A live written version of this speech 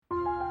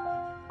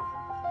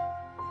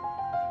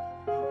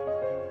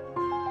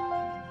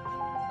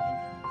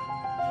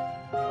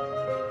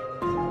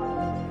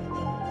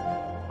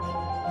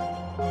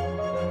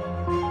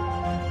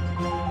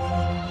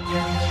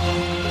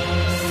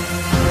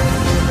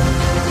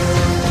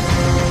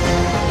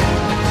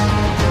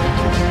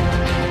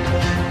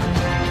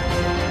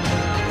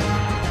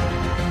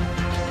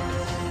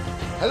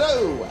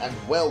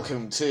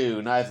welcome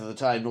to Neither the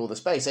Time Nor the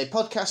Space, a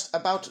podcast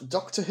about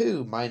Doctor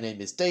Who. My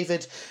name is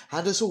David,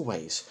 and as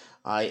always,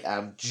 I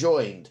am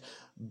joined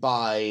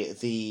by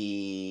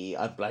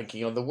I'm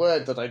blanking on the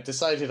word that I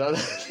decided on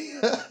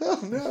earlier. Oh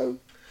no.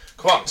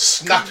 Come on,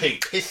 snappy,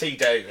 pithy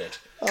David.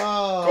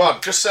 Oh. Go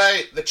on, just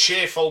say the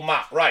cheerful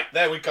Matt. Right,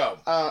 there we go.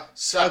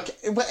 Okay,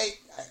 wait.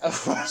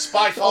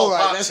 Spyfall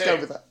right, Part let's 2, go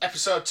with that.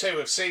 Episode 2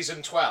 of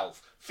Season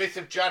 12, 5th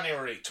of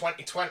January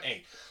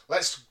 2020.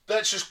 Let's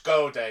just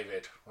go,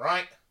 David,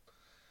 right?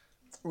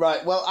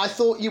 Right, well, I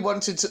thought you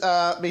wanted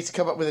me to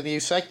come up with a new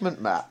segment,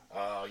 Matt.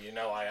 Oh, you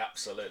know I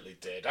absolutely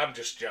did. I'm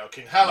just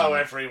joking. Hello,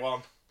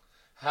 everyone.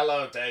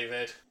 Hello,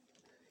 David.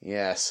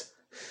 Yes.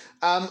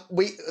 Our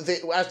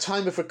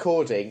time of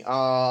recording,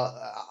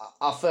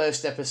 our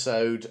first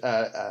episode,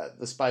 the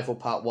Spyfall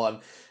Part 1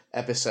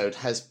 episode,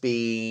 has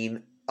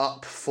been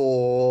up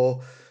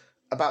for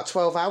about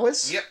 12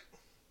 hours. Yep.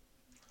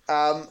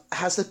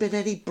 Has there been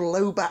any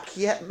blowback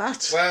yet,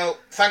 Matt? Well,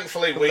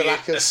 thankfully we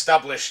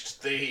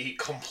established the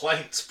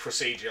complaints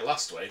procedure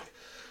last week.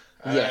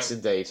 Yes,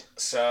 indeed.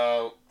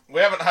 So, we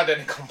haven't had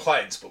any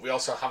complaints, but we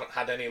also haven't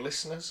had any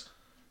listeners.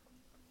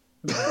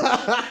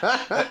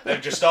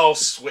 They've just all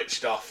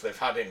switched off. They've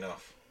had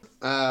enough.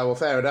 Well,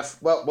 fair enough.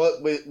 Well,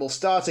 we'll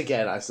start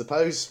again, I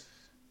suppose.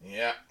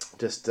 Yeah.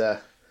 Just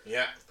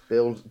yeah.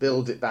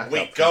 build it back up.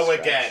 We go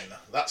again.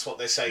 That's what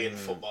they say in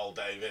football,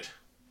 David.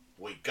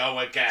 We go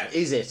again.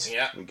 Is it?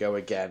 Yeah. We go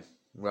again.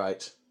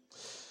 Right.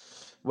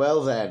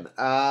 Well then.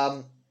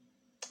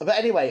 But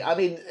anyway, I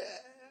mean,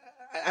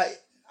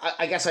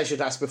 I guess I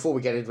should ask before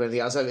we get into anything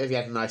else. Have you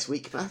had a nice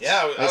week, Matt?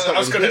 Yeah, I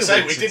was going to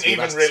say, we didn't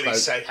even really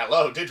say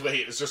hello, did we?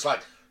 It was just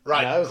like,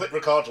 right, click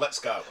record, let's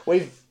go.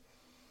 We've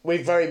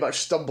very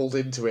much stumbled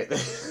into it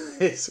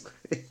this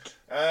week.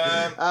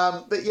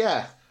 But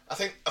yeah. I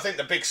think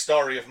the big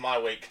story of my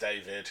week,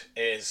 David,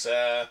 is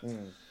I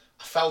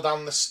fell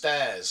down the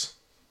stairs.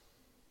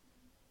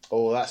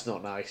 Oh, that's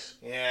not nice.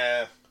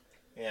 Yeah.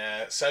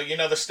 So, you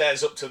know the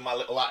stairs up to my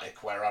little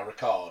attic where I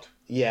record?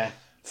 Yeah,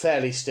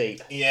 fairly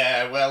steep.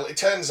 Yeah, well, it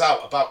turns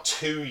out about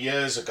 2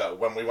 years ago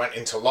when we went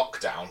into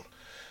lockdown,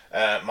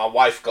 my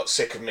wife got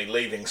sick of me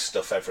leaving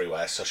stuff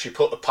everywhere, so she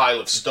put a pile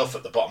of stuff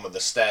at the bottom of the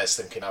stairs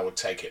thinking I would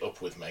take it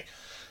up with me.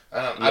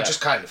 I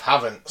just kind of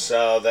haven't.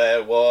 So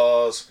there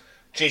was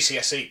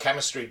GCSE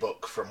chemistry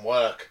book from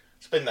work.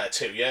 It's been there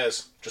 2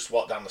 years. Just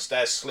walked down the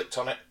stairs, slipped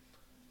on it.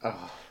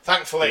 Oh.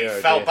 Thankfully,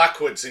 it fell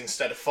backwards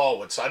instead of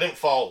forwards, so I didn't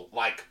fall,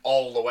 like,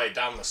 all the way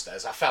down the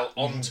stairs. I fell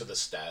onto the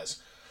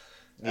stairs.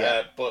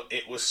 Yeah. But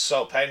it was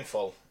so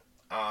painful.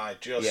 I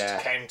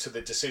just came to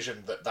the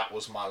decision that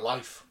was my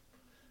life.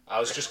 I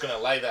was just going to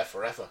lay there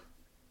forever.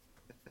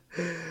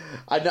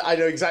 I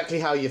know exactly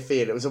how you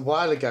feel. It was a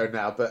while ago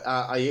now, but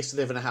I used to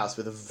live in a house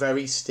with a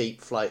very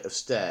steep flight of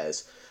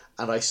stairs,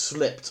 and I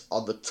slipped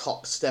on the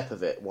top step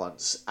of it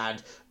once,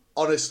 and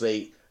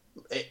honestly,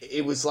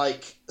 it was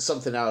like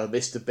something out of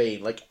Mr.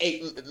 Bean. Like,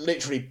 it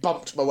literally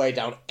bumped my way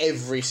down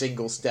every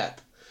single step.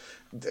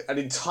 An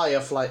entire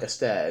flight of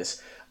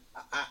stairs.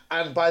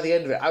 And by the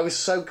end of it, I was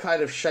so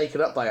kind of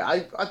shaken up by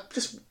it. I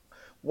just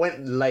went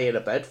and lay in a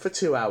bed for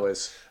 2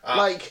 hours.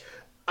 I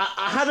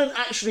hadn't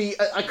actually...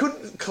 I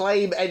couldn't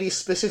claim any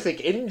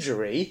specific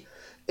injury.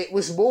 It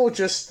was more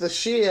just the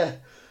sheer...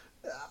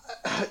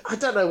 I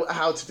don't know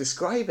how to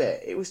describe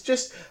it. It was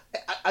just...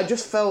 I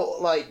just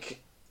felt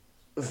like...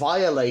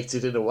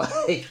 violated in a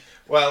way.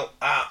 Well,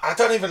 I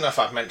don't even know if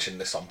I've mentioned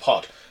this on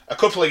pod. A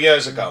couple of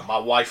years ago, my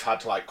wife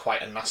had like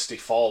quite a nasty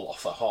fall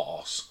off a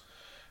horse,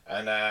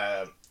 and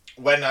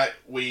when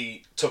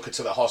we took her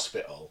to the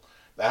hospital,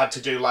 they had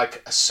to do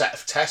like a set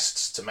of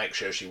tests to make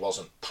sure she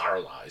wasn't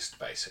paralysed,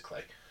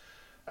 basically.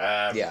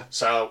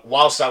 So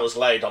whilst I was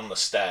laid on the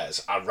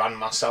stairs, I ran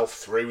myself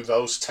through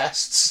those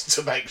tests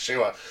to make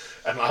sure,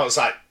 and I was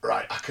like,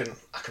 right, I can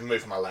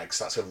move my legs.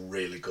 That's a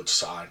really good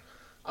sign.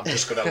 I'm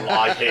just going to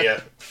lie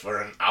here for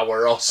an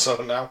hour or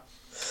so now.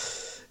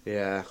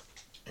 Yeah.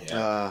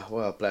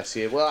 Well, bless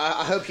you. Well,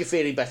 I hope you're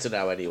feeling better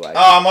now anyway.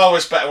 Oh, I'm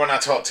always better when I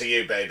talk to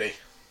you, baby.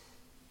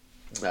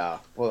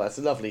 Well, that's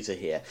lovely to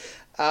hear.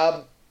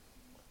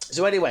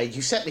 So anyway,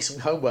 you sent me some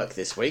homework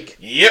this week.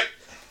 Yep.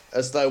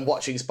 As though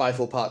watching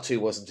Spyfall Part 2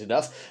 wasn't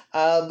enough.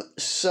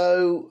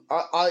 So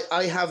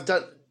I have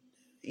done...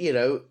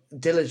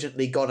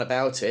 diligently gone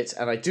about it,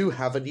 and I do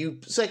have a new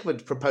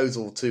segment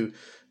proposal to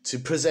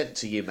present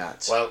to you,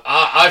 Matt. Well,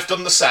 I've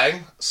done the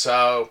same,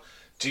 so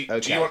do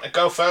you want to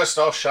go first,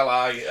 or shall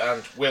I?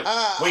 And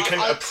we can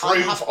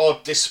approve or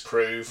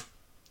disapprove.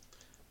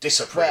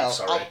 Disapprove,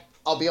 sorry.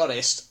 I'll be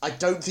honest, I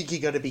don't think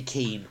you're going to be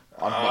keen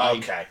on mine.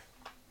 Okay.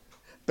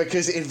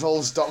 Because it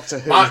involves Doctor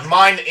Who.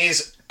 Mine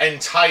is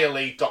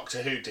entirely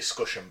Doctor Who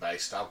discussion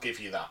based, I'll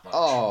give you that much.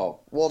 Oh,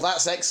 well,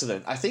 that's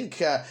excellent. I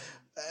think...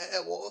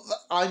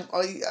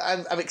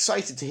 I'm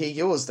excited to hear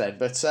yours then,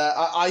 but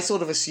I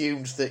sort of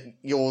assumed that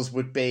yours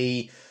would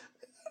be,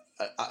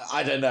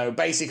 I don't know,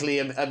 basically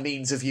a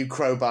means of you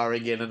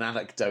crowbarring in an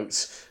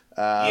anecdote.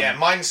 Yeah,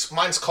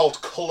 mine's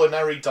called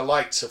Culinary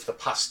Delights of the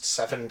Past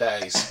 7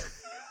 Days.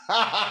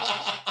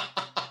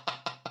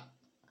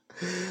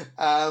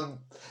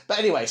 But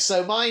anyway,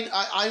 so mine,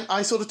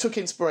 I sort of took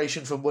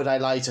inspiration from Would I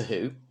Lie to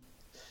Who,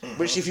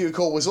 which, if you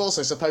recall, was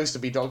also supposed to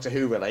be Doctor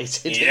Who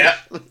related. Yeah.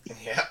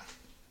 Yeah.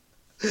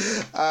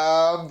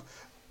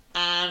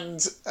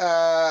 And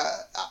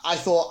I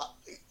thought...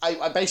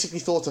 I basically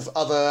thought of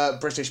other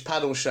British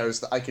panel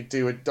shows that I could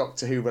do a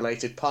Doctor Who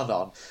related pun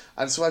on,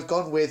 and so I've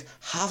gone with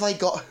Have I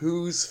Got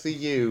Who's for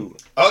You?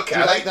 Okay.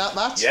 Do you like that,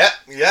 Matt? Yeah,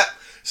 yeah.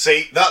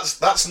 See,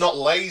 that's not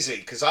lazy,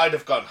 because I'd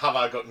have gone, Have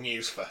I Got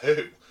News for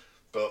Who?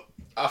 But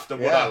after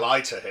Would I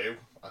Lie to Who,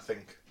 I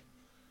think,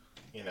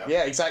 you know.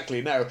 Yeah,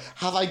 exactly. No,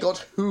 Have I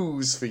Got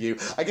Who's for You?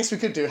 I guess we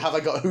could do Have I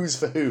Got Who's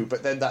for Who,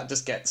 but then that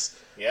just gets,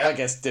 I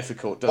guess,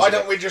 difficult, doesn't it? Why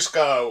don't we just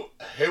go,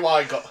 Who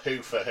I Got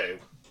Who for Who?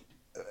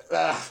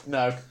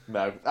 No.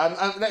 Let's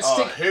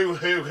Oh, stick... Who?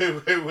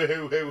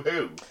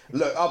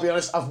 Look, I'll be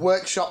honest, I've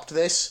workshopped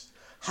this.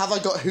 Have I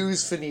Got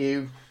Who's for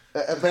You?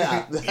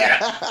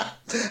 Yeah.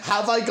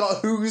 Have I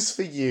Got Who's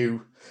for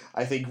You?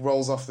 I think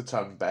rolls off the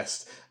tongue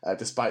best,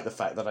 despite the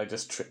fact that I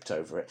just tripped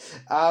over it.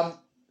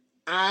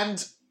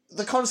 And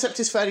the concept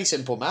is fairly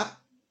simple, Matt.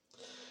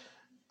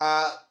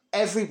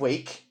 Every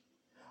week,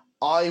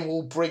 I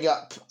will bring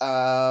up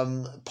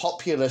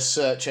popular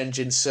search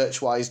engine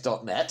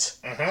searchwise.net.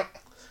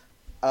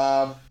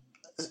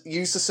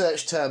 Use the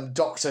search term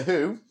Doctor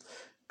Who,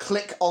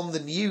 click on the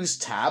news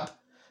tab,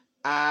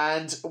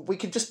 and we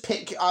can just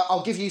pick...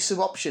 I'll give you some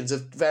options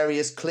of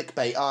various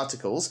clickbait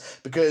articles,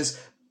 because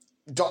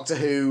Doctor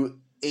Who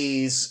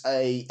is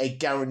a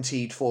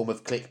guaranteed form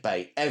of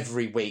clickbait.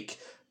 Every week,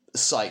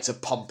 sites are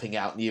pumping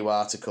out new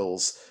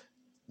articles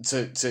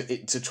to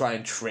try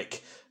and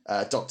trick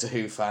Doctor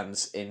Who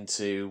fans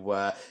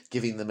into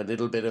giving them a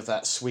little bit of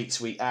that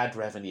sweet ad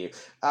revenue.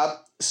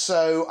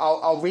 So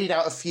I'll read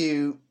out a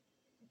few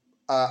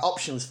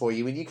options for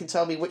you, and you can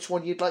tell me which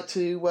one you'd like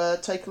to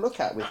take a look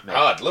at with me.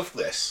 Oh, I'd love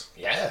this.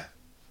 Yeah.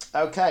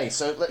 Okay,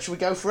 so should we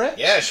go for it?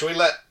 Yeah, should we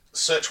let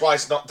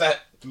searchwise.net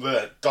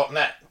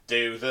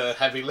do the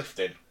heavy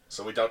lifting,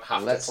 so we don't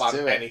have to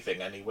plan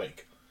anything any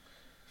week?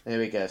 Here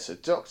we go. So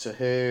Doctor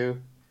Who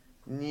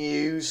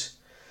news.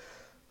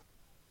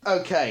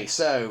 Okay,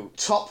 so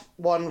top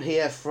one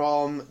here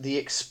from The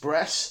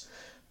Express.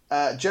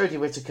 Jodie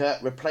Whittaker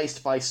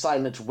replaced by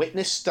Silent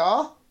Witness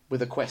star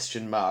with a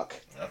question mark.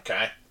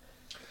 Okay.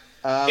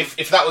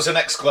 If that was an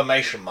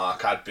exclamation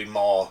mark, I'd be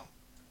more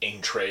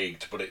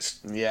intrigued, but it's...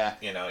 Yeah.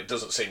 You know, it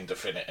doesn't seem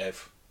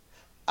definitive.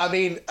 I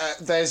mean,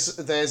 there's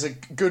a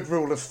good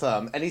rule of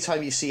thumb.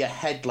 Anytime you see a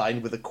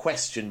headline with a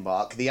question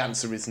mark, the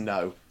answer is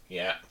no.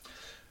 Yeah.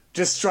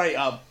 Just straight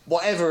up,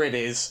 whatever it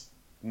is,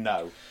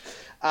 no.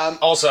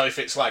 Also, if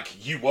it's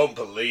like, you won't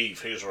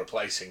believe who's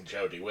replacing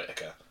Jodie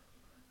Whittaker,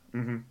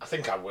 I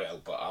think I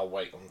will, but I'll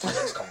wait until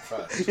it's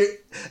confirmed.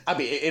 I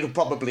mean, it'll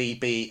probably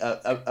be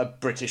a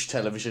British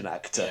television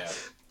actor. Yeah.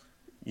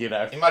 You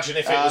know. Imagine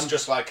if it was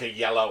just like a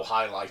yellow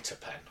highlighter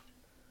pen.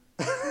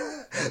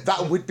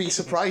 That would be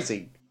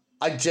surprising.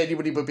 I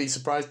genuinely would be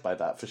surprised by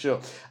that, for sure.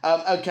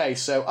 Okay,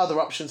 so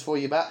other options for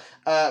you, Matt.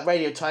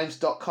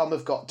 RadioTimes.com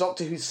have got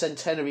Doctor Who's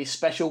Centenary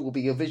Special will be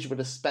your visual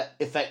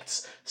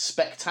effects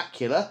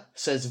spectacular,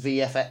 says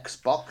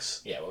VFX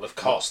Box. Yeah, well, of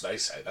course they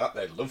say that.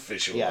 They love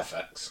visual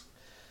effects.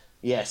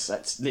 Yes,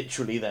 that's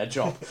literally their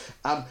job.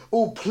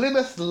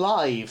 Plymouth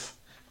Live.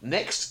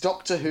 Next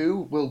Doctor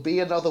Who will be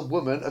another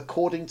woman,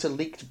 according to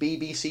leaked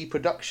BBC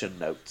production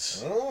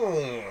notes.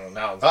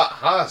 Now that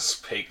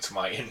has piqued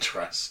my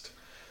interest.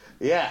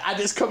 Yeah, and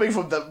it's coming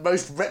from the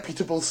most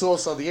reputable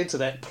source on the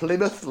internet,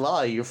 Plymouth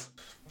Live.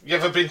 You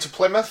ever been to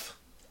Plymouth?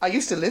 I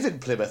used to live in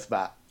Plymouth,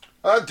 Matt.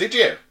 Oh, did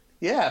you?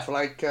 Yeah, for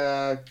like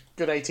a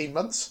good 18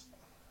 months.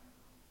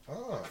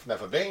 Oh, I've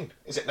never been.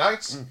 Is it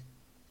nice?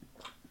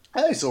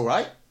 Oh, it's all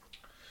right.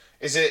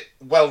 Is it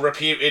well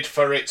reputed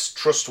for its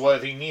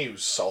trustworthy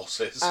news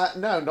sources?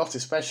 No, not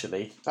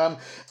especially.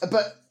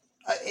 But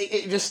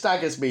it just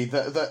staggers me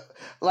that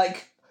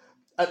like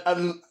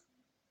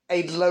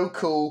a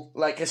local,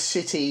 like a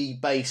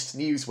city-based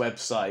news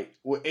website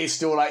is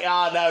still like,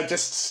 no,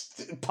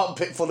 just pump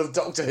it full of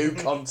Doctor Who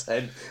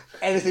content.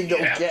 Anything that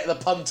will get the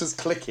punters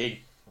clicking.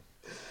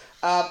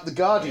 The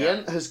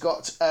Guardian has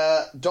got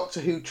Doctor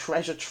Who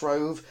treasure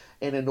trove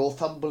in a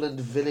Northumberland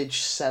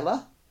village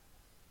cellar.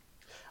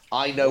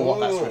 I know what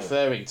that's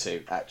referring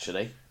to,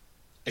 actually.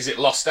 Is it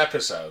lost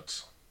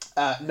episodes?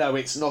 No,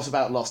 it's not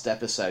about lost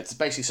episodes. It's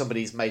basically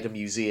somebody's made a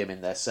museum in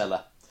their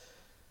cellar.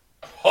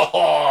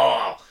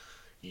 Oh,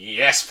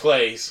 yes,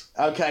 please.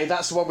 Okay,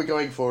 that's the one we're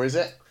going for, is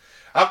it?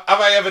 Have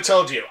I ever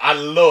told you, I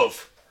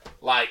love,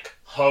 like,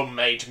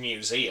 homemade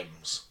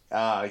museums.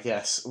 Ah,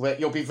 yes. Well,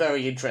 you'll be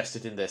very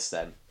interested in this,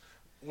 then.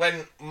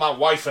 When my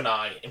wife and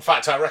I... In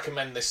fact, I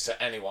recommend this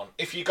to anyone.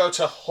 If you go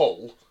to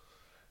Hull...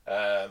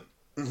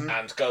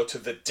 and go to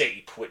the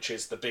Deep, which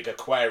is the big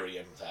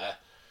aquarium there,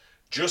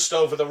 just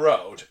over the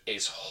road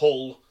is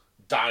Hull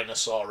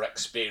Dinosaur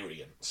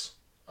Experience.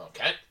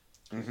 Okay?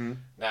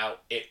 Now,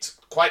 it's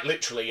quite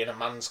literally in a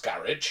man's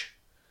garage.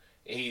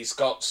 He's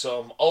got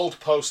some old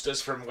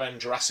posters from when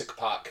Jurassic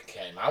Park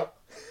came out.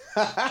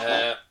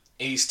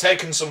 He's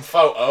taken some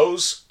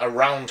photos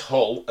around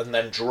Hull and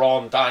then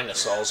drawn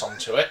dinosaurs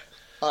onto it.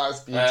 Oh,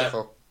 that's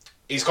beautiful.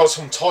 He's got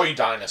some toy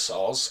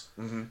dinosaurs,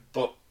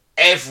 but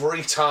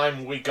every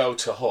time we go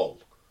to Hull,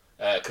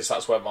 because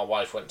that's where my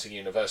wife went to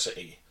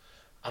university,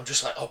 I'm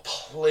just like, oh,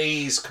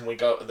 please, can we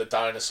go to the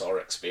dinosaur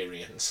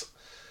experience?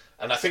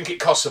 And I think it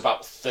costs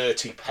about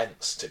 30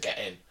 pence to get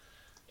in.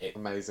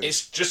 Amazing.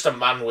 It's just a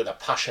man with a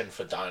passion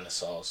for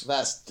dinosaurs.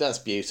 That's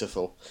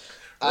beautiful.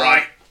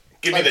 Right.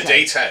 Give me the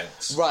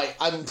details. Right,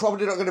 I'm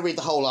probably not going to read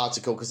the whole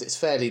article because it's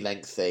fairly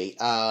lengthy.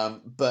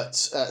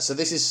 So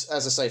this is,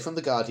 as I say, from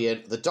The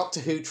Guardian, the Doctor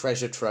Who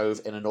treasure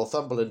trove in a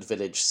Northumberland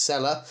village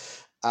cellar.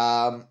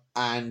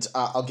 And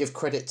I'll give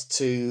credit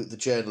to the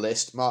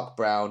journalist, Mark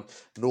Brown,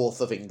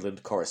 North of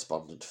England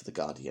correspondent for The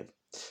Guardian.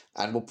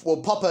 And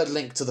we'll pop a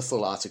link to the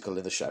full article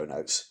in the show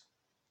notes.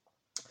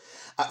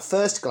 At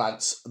first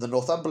glance, the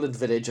Northumberland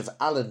village of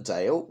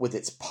Allendale, with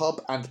its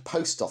pub and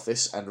post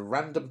office and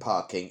random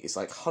parking, is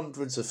like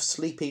hundreds of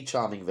sleepy,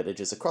 charming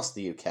villages across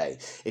the UK.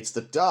 It's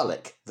the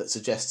Dalek that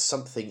suggests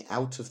something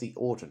out of the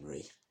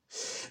ordinary.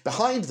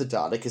 Behind the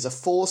Dalek is a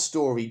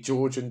 4-storey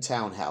Georgian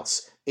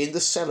townhouse. In the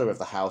cellar of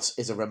the house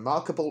is a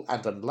remarkable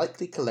and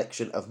unlikely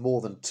collection of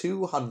more than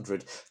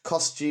 200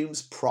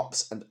 costumes,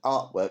 props and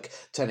artwork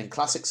telling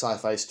classic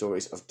sci-fi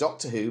stories of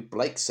Doctor Who,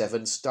 Blake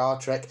Seven, Star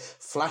Trek,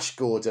 Flash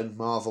Gordon,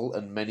 Marvel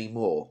and many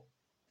more.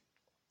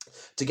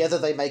 Together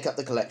they make up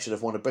the collection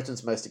of one of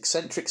Britain's most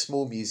eccentric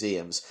small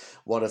museums,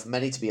 one of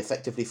many to be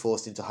effectively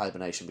forced into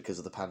hibernation because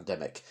of the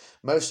pandemic.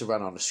 Most are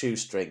run on a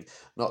shoestring.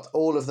 Not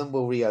all of them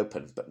will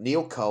reopen, but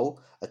Neil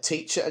Cole, a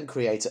teacher and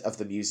creator of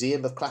the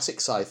Museum of Classic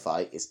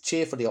Sci-Fi, is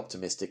cheerfully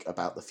optimistic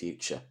about the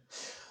future.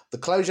 The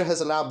closure has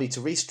allowed me to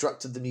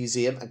restructure the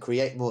museum and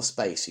create more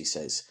space, he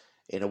says.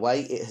 In a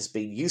way, it has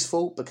been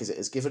useful because it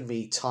has given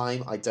me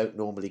time I don't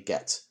normally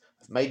get.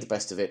 I've made the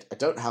best of it. I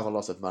don't have a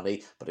lot of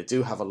money, but I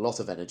do have a lot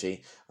of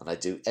energy, and I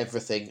do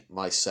everything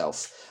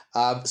myself.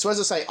 So as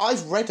I say,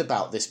 I've read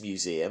about this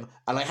museum,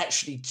 and I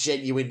actually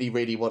genuinely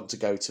really want to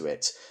go to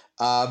it.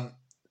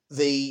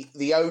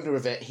 The owner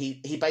of it,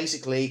 he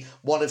basically,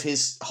 one of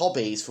his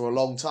hobbies for a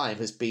long time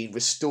has been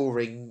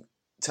restoring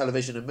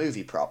television and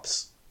movie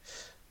props.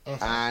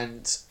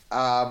 And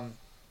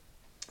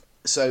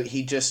so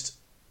he just,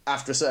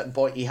 after a certain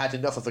point, he had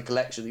enough of a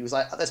collection. He was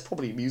like, there's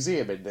probably a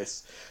museum in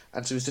this.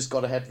 And so he's just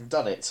gone ahead and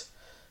done it.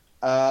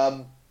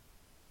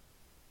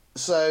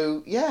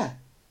 So, yeah.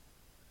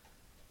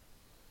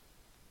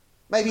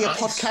 Maybe nice.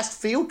 A podcast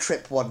field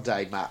trip one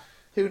day, Matt.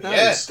 Who knows?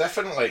 Yes,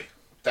 definitely.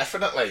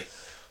 Definitely.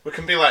 We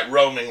can be like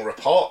roaming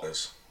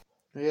reporters.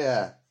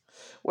 Yeah.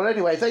 Well,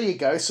 anyway, there you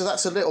go. So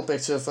that's a little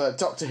bit of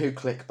Doctor Who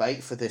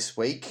clickbait for this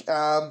week.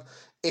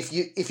 If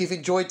you've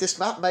enjoyed this,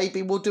 Matt,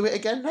 maybe we'll do it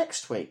again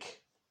next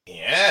week.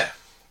 Yeah.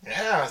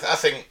 Yeah, I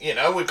think,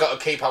 we've got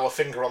to keep our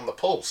finger on the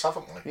pulse,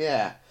 haven't we?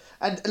 Yeah.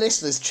 And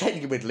listeners,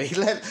 genuinely,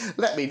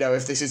 let me know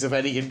if this is of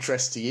any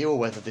interest to you or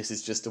whether this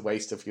is just a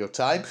waste of your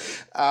time.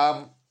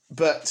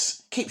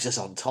 But keeps us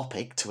on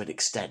topic to an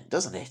extent,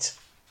 doesn't it?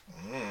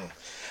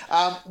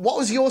 What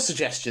was your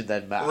suggestion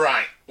then, Matt?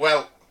 Right.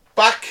 Well,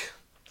 back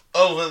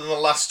over the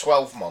last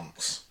 12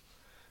 months,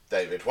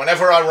 David,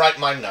 whenever I write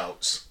my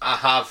notes, I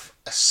have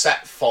a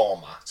set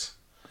format.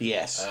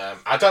 Yes.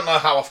 I don't know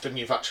how often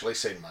you've actually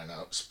seen my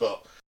notes,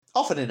 but...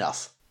 Often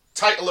enough.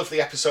 Title of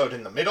the episode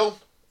in the middle.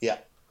 Yeah.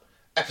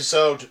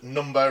 Episode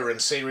number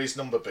and series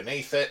number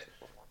beneath it.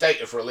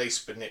 Date of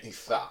release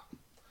beneath that.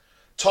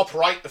 Top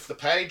right of the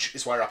page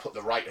is where I put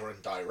the writer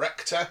and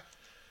director.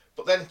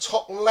 But then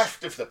top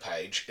left of the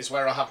page is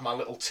where I have my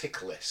little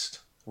tick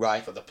list.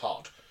 Right. For the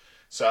pod.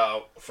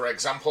 So, for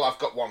example, I've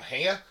got one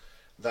here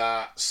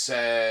that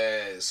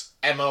says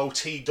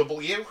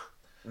MOTW.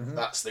 Mm-hmm.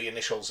 That's the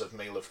initials of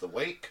Meal of the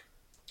Week.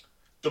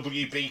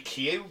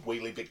 WBQ,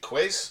 Wheelie Big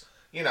Quiz.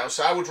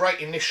 So I would write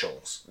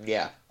initials.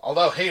 Yeah.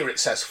 Although here it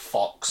says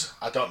Fox.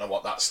 I don't know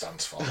what that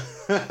stands for.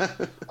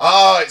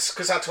 Oh, it's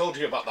because I told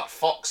you about that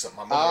fox that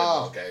my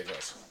mother-in-law gave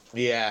us.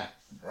 Yeah.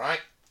 Right?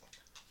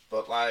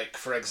 But,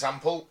 for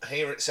example,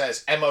 here it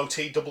says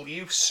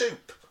MOTW,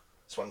 Soup.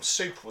 That's when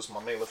soup was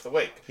my meal of the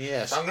week.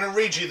 Yes. So I'm going to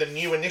read you the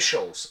new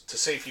initials to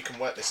see if you can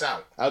work this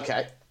out.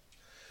 Okay.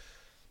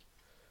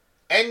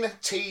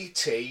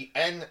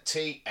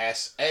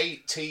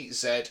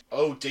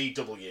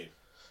 NTTNTSATZODW.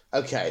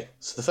 Okay,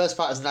 so the first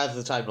part is neither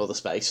the time nor the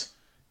space.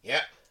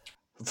 Yeah.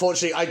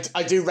 Unfortunately,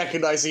 I do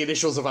recognise the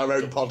initials of our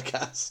own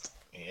podcast.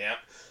 Yeah.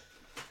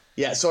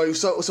 Yeah, so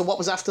what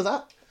was after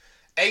that?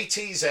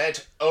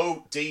 ATZODW.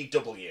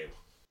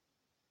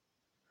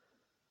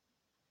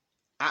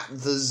 At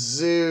the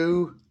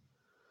zoo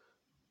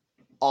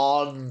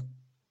on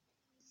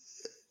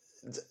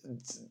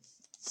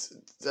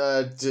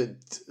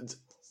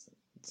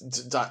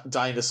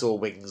dinosaur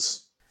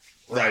wings.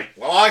 Right.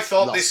 Well, I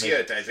thought this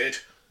year, David,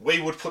 we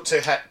would put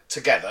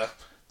together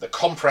the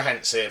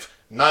comprehensive,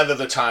 neither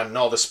the time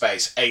nor the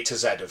space, A to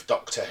Z of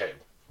Doctor Who.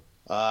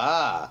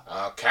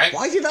 Ah. Okay.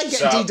 Why did I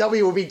get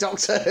DW will be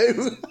Doctor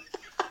Who?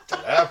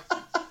 Don't know.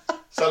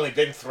 It's only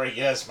been 3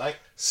 years, mate.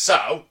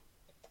 So,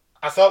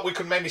 I thought we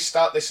could maybe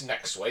start this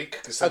next week,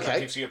 because that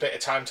gives you a bit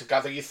of time to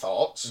gather your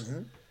thoughts.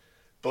 Mm-hmm.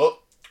 But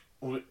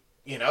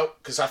you know,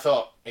 because I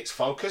thought it's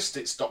focused,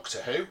 it's Doctor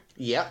Who.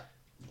 Yep.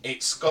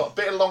 It's got a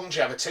bit of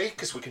longevity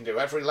because we can do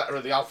every letter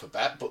of the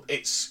alphabet, but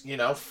it's, you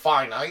know,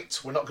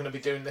 finite. We're not going to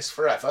be doing this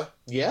forever.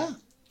 Yeah.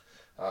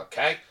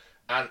 Okay.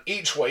 And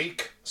each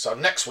week, so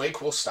next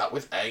week we'll start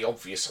with A,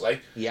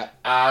 obviously. Yep.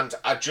 And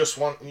I just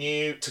want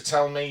you to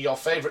tell me your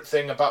favourite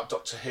thing about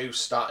Doctor Who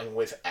starting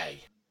with A.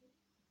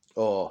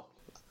 Oh,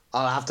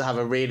 I'll have to have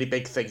a really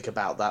big think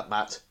about that,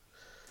 Matt.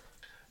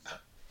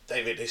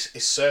 David,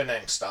 his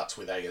surname starts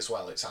with A as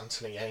well. It's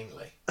Anthony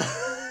Ainley.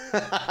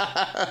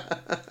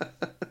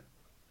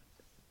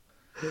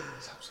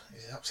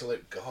 He's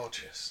absolute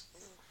gorgeous.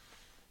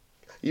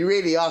 You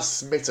really are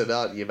smitten,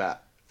 aren't you,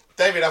 Matt?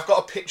 David, I've got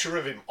a picture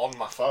of him on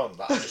my phone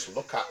that I just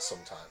look at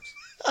sometimes.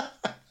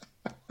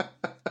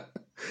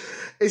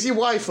 Is your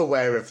wife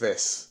aware of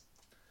this?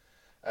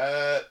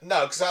 No,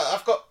 because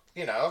I've got,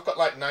 you know, I've got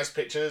like nice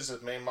pictures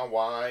of me and my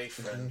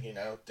wife and, you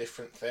know,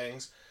 different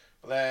things.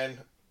 But then,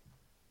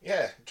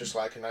 yeah, just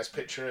like a nice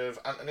picture of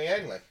Anthony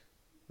Ainley.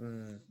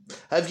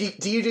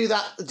 Do you do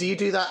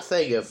that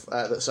thing of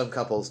that some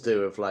couples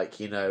do of, like,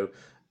 you know,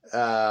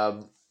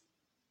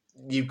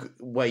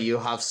 where you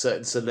have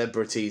certain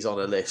celebrities on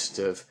a list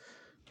of,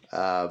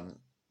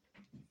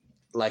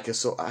 like a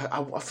sort.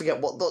 I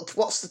forget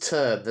what's the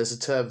term. There's a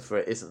term for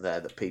it, isn't there?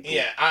 That people.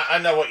 Yeah, I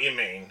know what you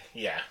mean.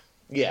 Yeah.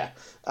 Yeah.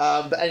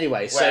 But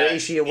anyway, so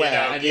is she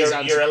aware? You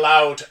know, you're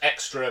allowed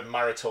extra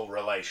marital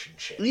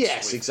relationships.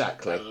 Yes, with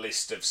exactly. A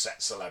list of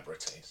set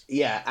celebrities.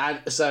 Yeah,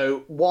 and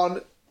so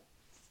one,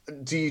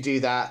 do you do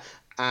that?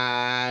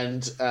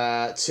 And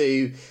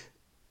two,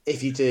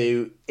 if you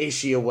do, is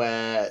she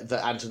aware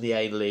that Anthony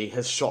Ainley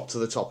has shot to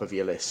the top of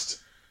your list?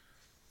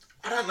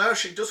 I don't know.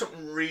 She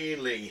doesn't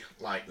really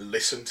like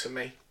listen to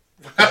me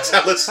when I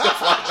tell her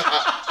stuff like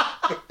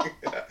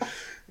that.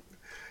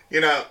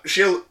 You know,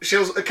 she'll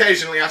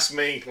occasionally ask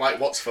me like,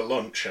 "What's for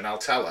lunch?" and I'll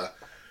tell her.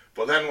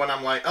 But then when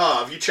I'm like,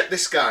 "Oh, have you checked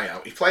this guy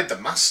out? He played the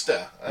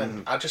Master,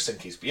 and I just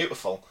think he's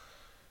beautiful,"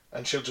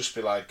 and she'll just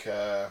be like,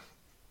 "Have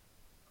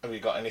you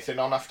got anything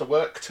on after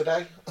work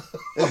today?"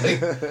 Like,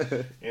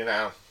 you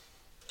know,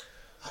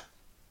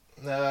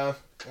 no,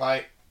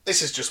 like.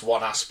 This is just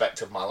one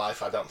aspect of my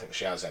life I don't think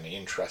she has any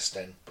interest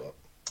in, but...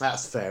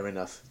 That's fair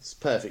enough. It's a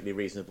perfectly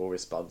reasonable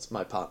response.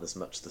 My partner's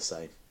much the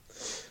same.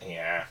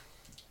 Yeah.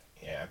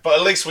 Yeah. But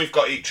at least we've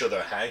got each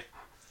other, hey?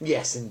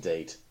 Yes,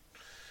 indeed.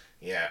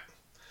 Yeah.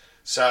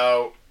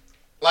 So,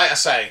 like I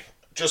say,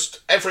 just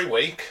every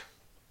week,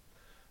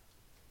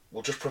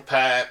 we'll just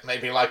prepare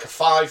maybe like a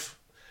 5...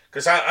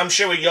 Because I'm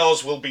sure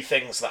yours will be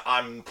things that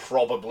I'm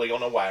probably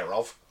unaware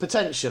of.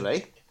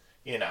 Potentially.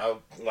 You know,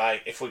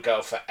 like, if we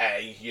go for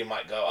A, you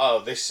might go,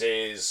 oh, this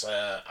is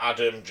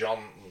Adam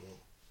John,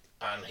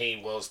 and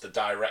he was the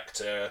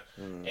director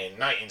in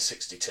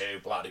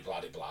 1962,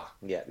 blah-de-blah-de-blah.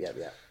 Yeah.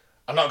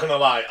 I'm not going to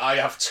lie, I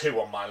have 2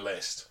 on my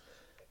list.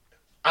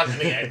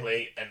 Anthony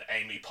Ainley and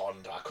Amy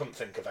Pond. I couldn't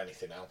think of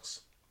anything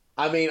else.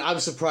 I mean, I'm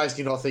surprised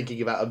you're not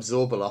thinking about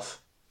Absorbaloff.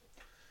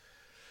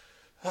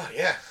 Oh,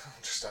 yeah,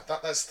 just had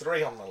that. There's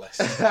 3 on the list.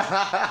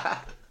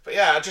 But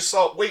yeah, I just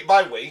thought week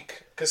by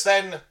week, because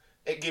then...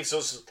 It gives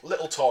us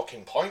little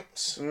talking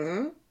points.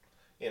 Mm-hmm.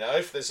 You know,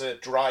 if there's a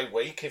dry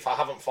week, if I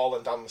haven't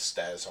fallen down the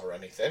stairs or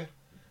anything.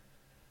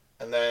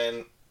 And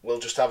then we'll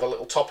just have a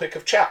little topic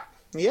of chat.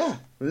 Yeah,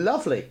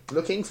 lovely.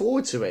 Looking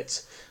forward to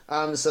it.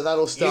 So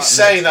that'll start. You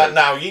say that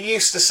now. You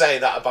used to say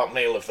that about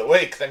Meal of the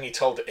Week. Then you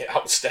told it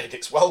outstayed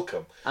its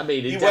welcome. I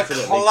mean, you were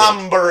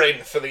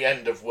clambering for the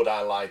end of Would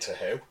I Lie to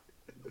Who?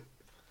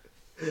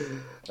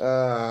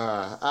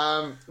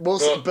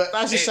 But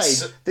as you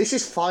say, this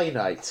is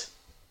finite.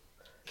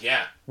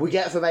 Yeah. We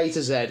get from A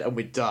to Z and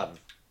we're done.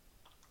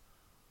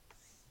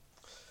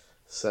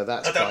 So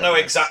that's... I don't know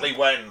exactly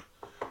when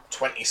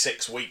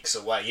 26 weeks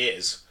away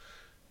is.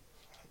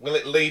 Will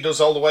it lead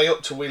us all the way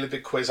up to Wheelie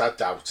Big Quiz? I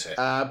doubt it.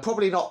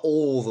 Probably not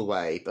all the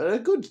way, but a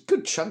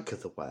good chunk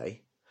of the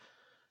way.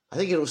 I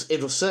think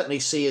it'll certainly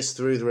see us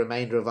through the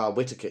remainder of our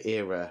Whittaker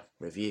era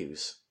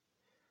reviews.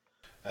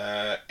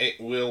 It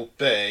will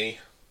be...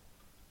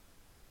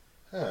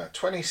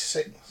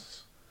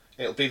 26...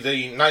 It'll be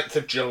the 9th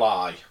of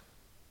July.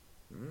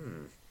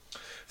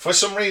 For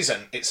some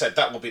reason, it said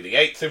that will be the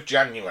 8th of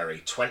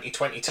January,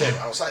 2022.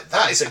 I was like,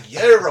 that is a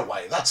year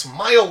away. That's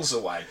miles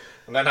away.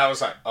 And then I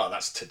was like, oh,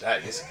 that's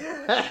today, isn't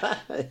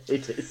it?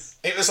 It is.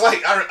 It was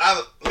like,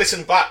 I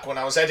listened back when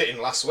I was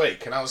editing last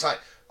week, and I was like,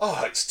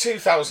 oh, it's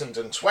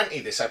 2020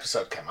 this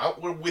episode came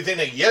out. We're within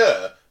a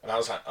year. And I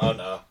was like, oh,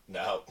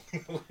 no.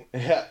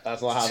 Yeah,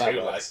 that's not how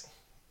that works.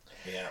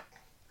 Yeah.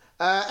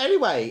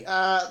 Anyway,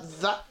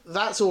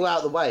 that's all out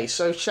of the way.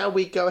 So shall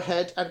we go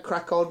ahead and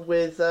crack on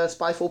with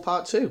Spyfall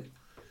Part 2?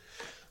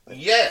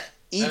 Yeah.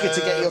 Eager to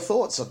get your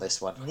thoughts on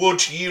this one.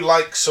 Would you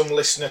like some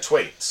listener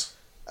tweets?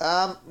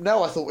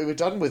 No, I thought we were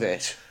done with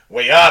it.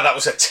 We are. That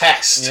was a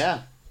test.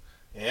 Yeah.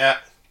 Yeah.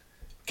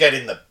 Get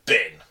in the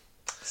bin.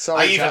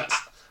 Sorry,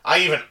 I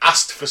even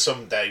asked for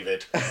some,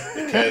 David,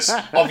 because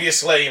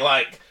obviously,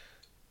 like,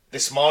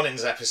 this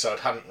morning's episode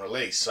hadn't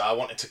released, so I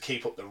wanted to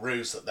keep up the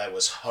ruse that there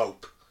was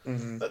hope.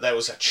 Mm-hmm. That there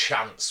was a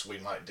chance we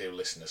might do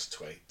listeners'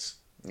 tweets.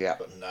 Yeah.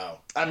 But no.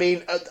 I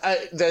mean,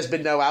 there's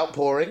been no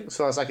outpouring, as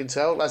far as I can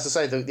tell. As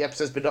I say, the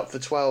episode's been up for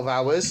 12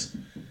 hours.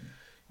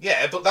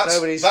 Yeah, but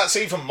that's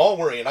even more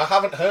worrying. I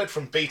haven't heard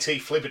from BT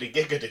Flibbity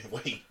Giggard in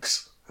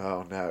weeks.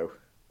 Oh, no.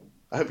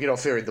 I hope you're not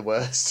fearing the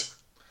worst.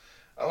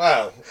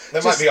 Well,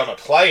 they might be on a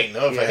plane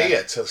over Yeah.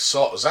 here to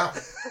sort us out.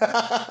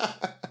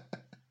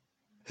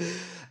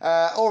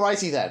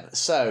 Alrighty then.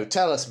 So,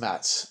 tell us,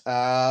 Matt.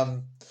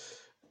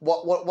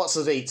 What's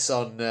the deets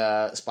on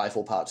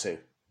Spyfall Part 2?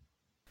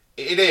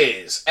 It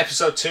is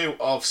episode 2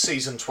 of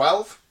season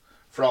 12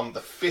 from the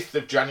 5th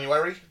of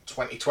January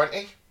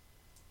 2020.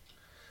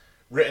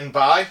 Written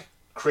by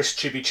Chris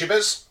Chibi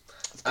Chibbers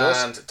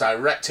and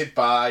directed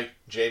by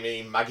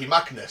Jamie Maggie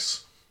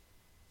Magnus.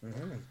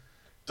 Mm-hmm.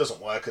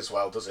 Doesn't work as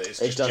well, does it? It's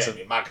just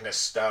Jamie Magnus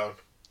Stone.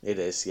 It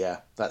is,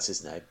 yeah. That's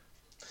his name.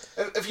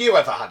 Have you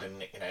ever had a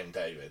nickname,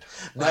 David?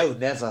 No,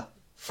 never.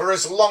 For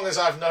as long as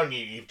I've known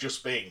you, you've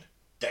just been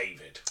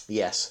David.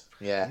 Yes,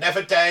 yeah.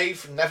 Never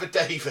Dave, never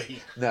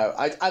Davey. No,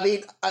 I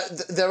mean,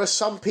 there are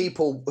some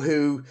people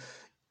who,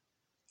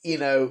 you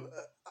know,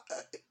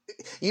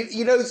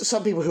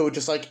 some people who are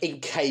just like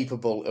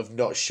incapable of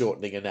not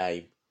shortening a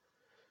name,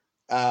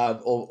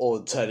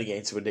 or turning it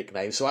into a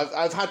nickname. So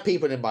I've had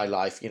people in my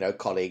life, you know,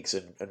 colleagues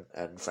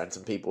and friends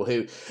and people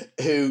who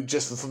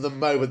just from the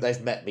moment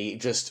they've met me,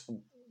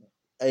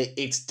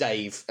 it's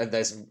Dave, and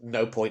there's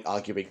no point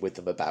arguing with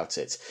them about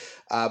it.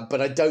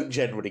 But I don't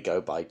generally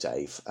go by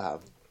Dave.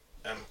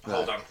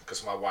 Hold on,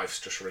 because my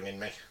wife's just ringing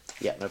me.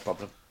 Yeah, no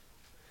problem.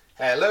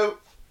 Hello. Hello,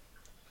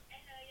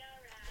 you're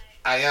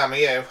right. I am, are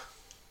you? Yeah.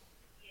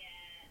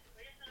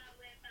 We're just on our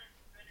way back.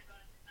 We're going to go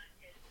to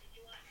Macca's. Did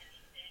you want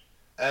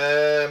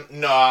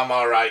anything? No, I'm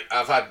alright.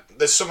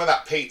 There's some of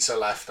that pizza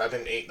left. I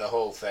didn't eat the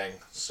whole thing,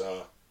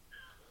 so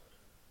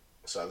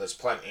there's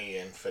plenty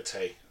in for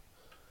tea.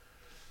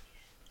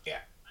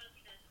 Yeah.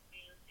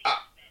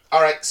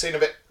 Alright, see you in a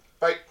bit.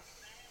 Bye.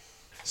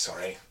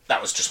 Sorry,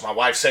 that was just my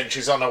wife saying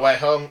she's on her way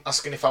home,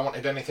 asking if I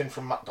wanted anything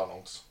from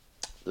McDonald's.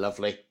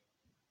 Lovely.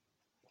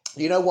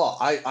 You know what?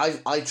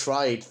 I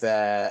tried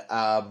their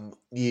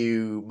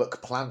new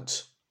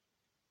McPlant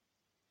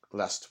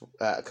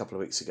a couple of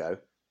weeks ago.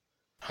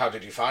 How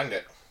did you find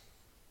it?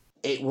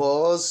 It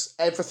was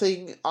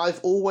everything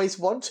I've always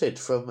wanted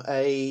from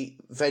a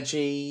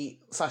veggie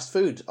fast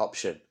food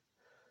option.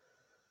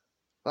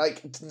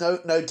 Like, no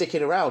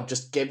dicking around.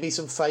 Just give me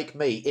some fake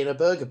meat in a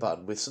burger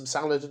bun with some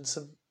salad and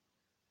some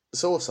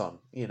sauce on.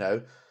 You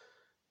know,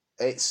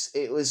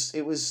 it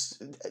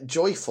was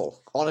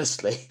joyful.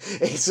 Honestly,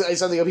 it's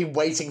something I've been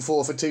waiting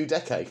for 2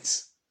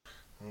 decades.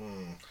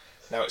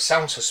 Now, it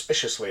sounds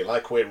suspiciously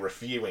like we're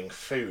reviewing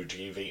food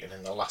you've eaten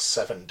in the last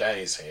 7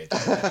 days here.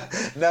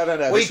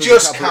 No. We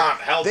just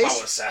can't help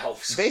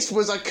ourselves. This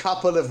was a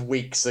couple of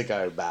weeks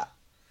ago, Matt.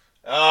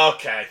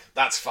 Okay,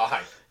 that's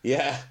fine.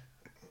 Yeah.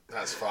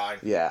 That's fine.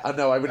 Yeah, I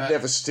know. I would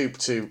never stoop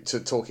to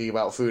talking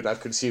about food I've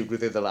consumed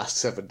within the last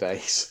 7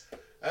 days.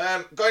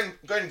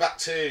 Going back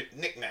to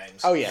nicknames.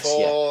 Oh, yes,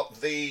 For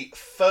the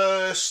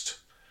first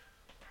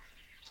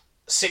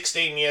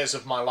 16 years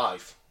of my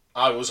life,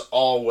 I was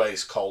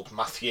always called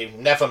Matthew,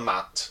 never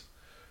Matt.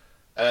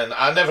 And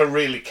I never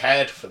really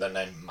cared for the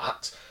name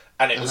Matt.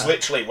 And it was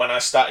literally when I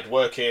started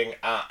working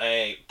at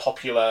a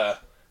popular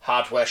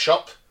hardware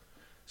shop.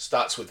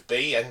 Starts with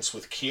B, ends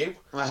with Q.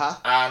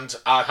 And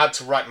I had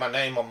to write my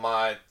name on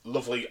my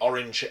lovely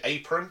orange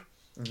apron.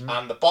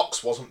 And the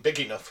box wasn't big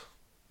enough.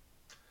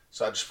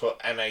 So I just put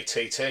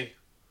M-A-T-T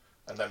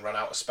and then ran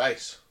out of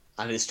space.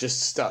 And it's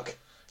just stuck.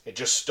 It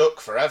just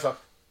stuck forever.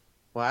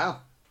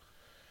 Wow.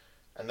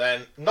 And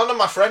then none of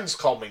my friends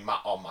call me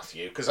Matt or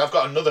Matthew, because I've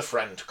got another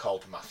friend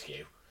called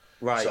Matthew.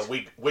 Right. So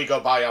we go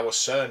by our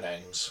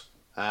surnames.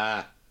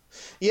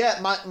 Yeah,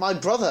 my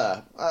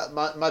brother,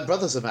 my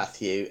brother's a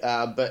Matthew,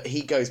 but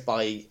he goes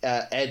by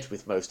Ed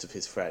with most of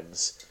his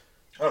friends.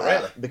 Oh,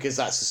 really? Because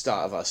that's the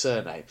start of our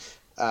surname.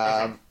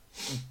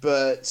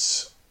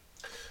 But...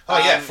 Oh,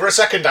 yeah, for a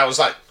second I was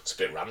like, it's a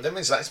bit random,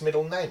 is that his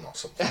middle name or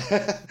something?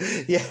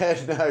 Yeah,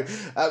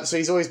 no. So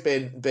he's always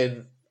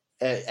been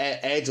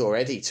Ed or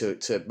Eddie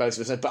to most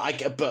of us.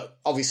 But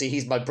obviously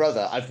he's my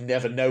brother. I've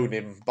never known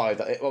him by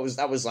that.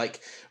 That was like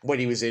when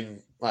he was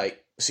in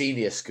like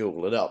senior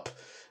school and up.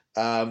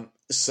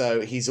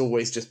 So he's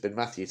always just been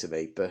Matthew to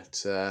me,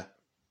 but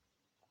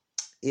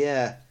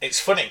yeah. It's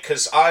funny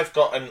because I've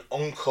got an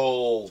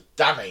uncle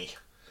Danny,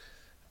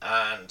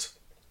 and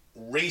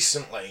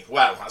recently,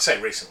 well, I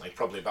say recently,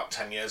 probably about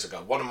 10 years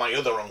ago, one of my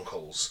other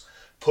uncles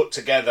put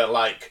together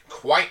like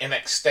quite an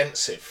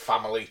extensive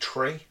family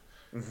tree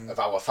of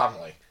our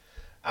family.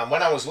 And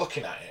when I was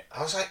looking at it,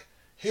 I was like,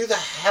 who the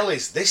hell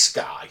is this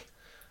guy?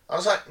 I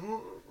was like,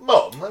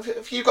 Mum,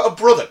 have you got a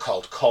brother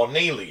called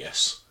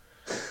Cornelius?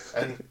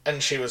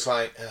 And she was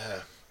like,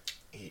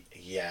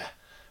 yeah.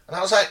 And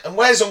I was like, and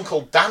where's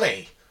Uncle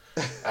Danny?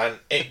 And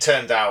it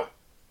turned out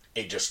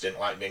he just didn't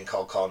like being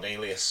called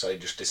Cornelius, so he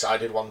just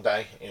decided one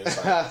day, he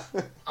was like,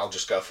 I'll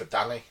just go for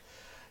Danny.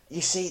 You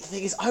see, the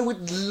thing is, I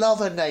would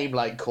love a name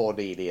like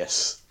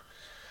Cornelius.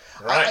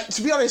 Right.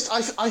 To be honest,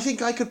 I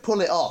think I could pull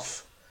it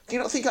off. Do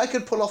you not think I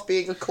could pull off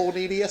being a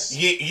Cornelius?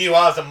 You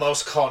are the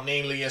most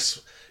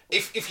Cornelius.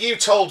 If you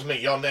told me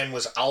your name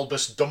was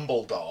Albus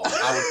Dumbledore,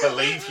 I would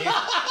believe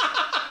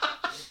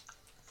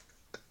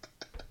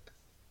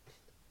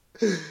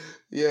you.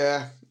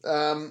 Yeah.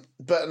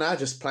 But now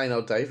just plain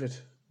old David.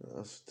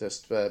 I've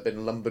just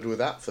been lumbered with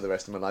that for the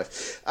rest of my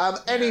life.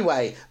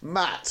 Anyway,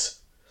 Matt,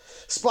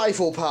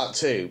 Spyfall Part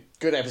 2.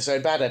 Good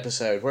episode, bad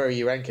episode. Where are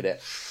you ranking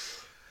it?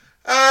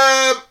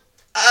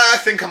 I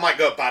think I might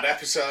go bad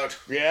episode.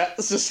 Yeah,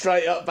 it's a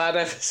straight up bad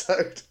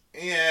episode.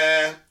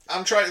 Yeah,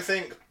 I'm trying to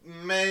think.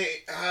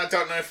 I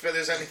don't know if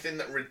there's anything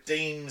that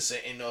redeems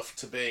it enough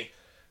to be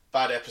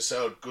bad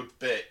episode, good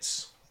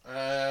bits.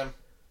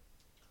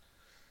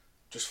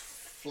 Just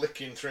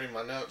flicking through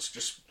my notes,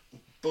 just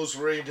buzz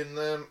reading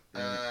them,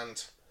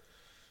 and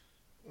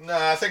no,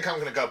 I think I'm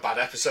going to go bad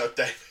episode,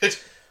 David.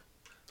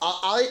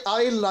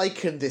 I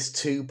liken this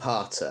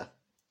two-parter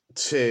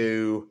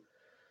to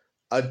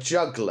a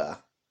juggler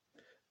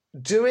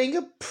doing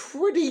a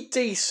pretty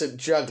decent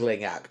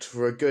juggling act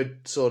for a good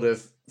sort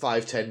of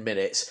 5-10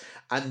 minutes,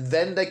 and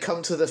then they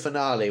come to the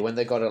finale when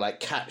they got to like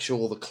catch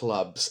all the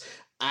clubs,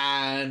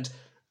 and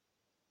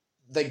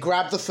they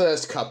grab the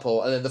first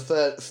couple, and then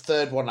the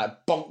third one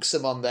like bonks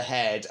them on the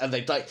head, and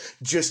they like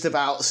just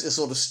about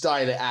sort of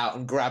style it out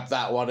and grab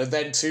that one, and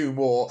then two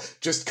more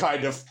just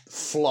kind of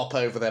flop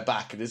over their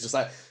back, and it's just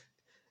like,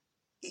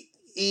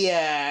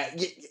 yeah,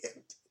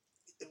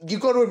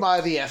 you've got to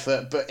admire the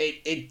effort, but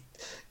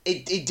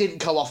it didn't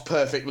come off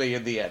perfectly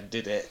in the end,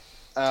 did it?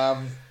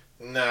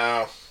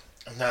 No.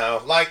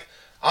 Like,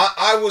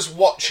 I was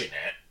watching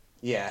it.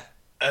 Yeah.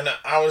 And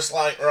I was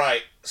like,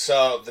 right,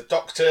 so the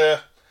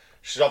Doctor,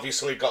 she's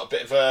obviously got a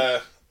bit of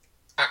a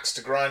axe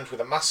to grind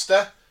with a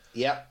master.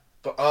 Yep.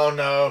 But oh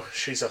no,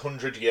 she's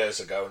 100 years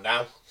ago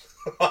now.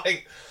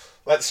 Like,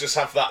 let's just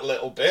have that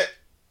little bit.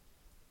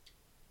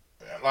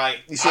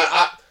 Like, you see,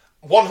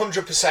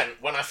 100%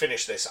 when I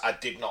finished this, I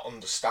did not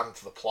understand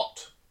the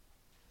plot.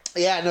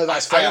 Yeah, no,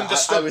 that's fair. I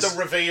understood the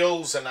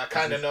reveals, and I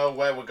kind of know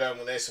where we're going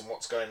with this and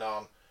what's going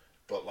on.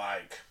 But,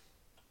 like,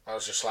 I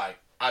was just like,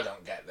 I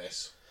don't get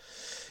this.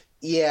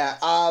 Yeah,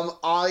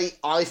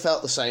 I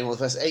felt the same on the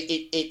first.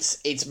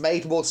 It's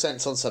made more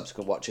sense on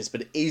subsequent watches,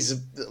 but it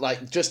is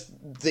like just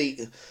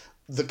the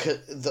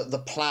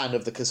plan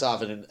of the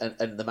Kasavin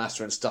and the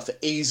Master and stuff. It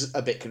is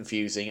a bit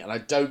confusing, and I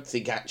don't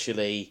think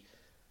actually.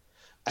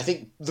 I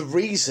think the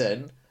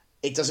reason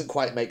it doesn't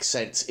quite make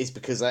sense is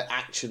because there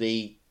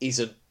actually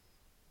isn't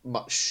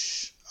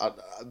much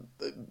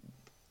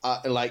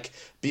like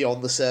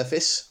beyond the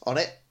surface on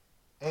it.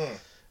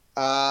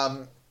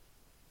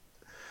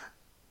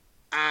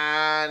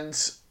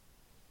 And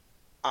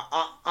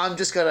I'm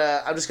just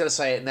gonna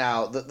say it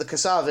now that the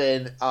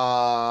Kasavin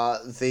are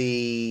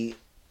the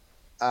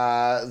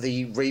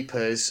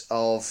Reapers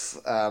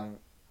of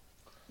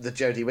the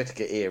Jodie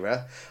Whittaker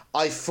era.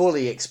 I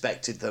fully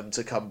expected them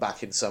to come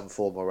back in some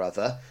form or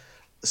other.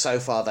 So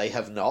far, they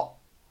have not.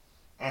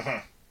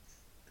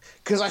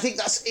 Because I think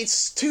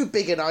it's too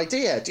big an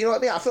idea. Do you know what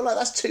I mean? I feel like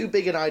that's too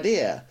big an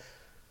idea.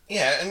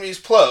 Yeah, and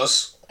it's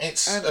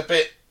a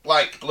bit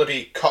like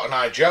bloody Cotton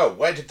Eye Joe.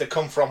 Where did they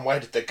come from?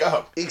 Where did they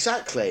go?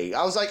 Exactly.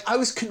 I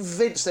was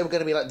convinced they were going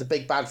to be like the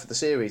big bad for the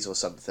series or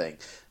something.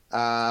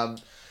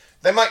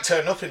 They might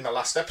turn up in the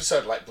last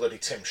episode like bloody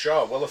Tim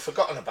Shaw. We'll have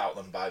forgotten about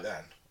them by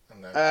then.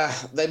 And then...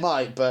 they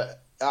might,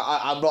 but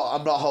I'm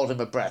not holding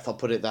my breath. I'll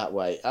put it that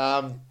way.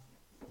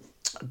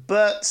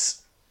 But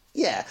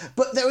yeah,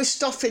 but there is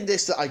stuff in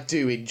this that I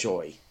do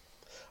enjoy.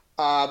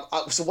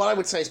 So what I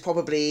would say is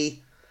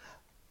probably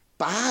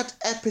bad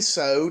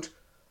episode.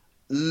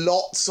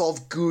 Lots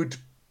of good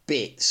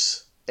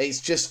bits.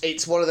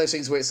 It's one of those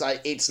things where it's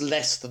like it's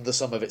less than the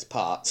sum of its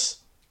parts.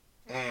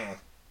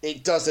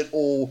 It doesn't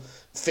all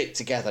fit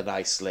together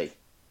nicely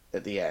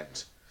at the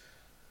end.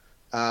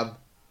 And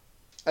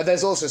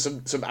there's also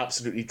some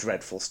absolutely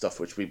dreadful stuff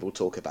which we will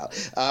talk about.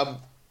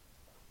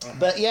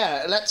 But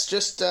yeah, let's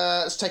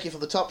take it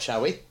from the top,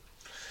 shall we?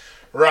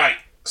 Right.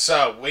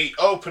 So we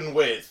open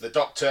with the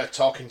Doctor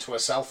talking to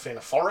herself in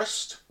a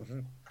forest.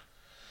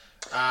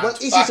 Well,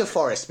 is it a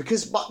forest?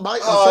 Because the first time I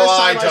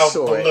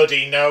saw it... I don't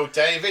bloody know,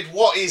 David.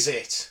 What is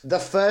it? The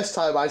first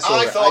time I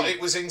saw it... I thought it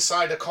was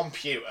inside a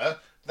computer.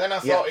 Then I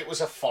thought it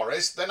was a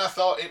forest. Then I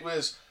thought it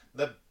was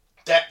the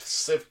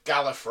depths of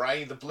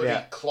Gallifrey, the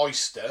bloody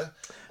cloister.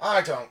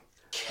 I don't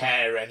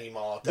care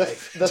anymore, David.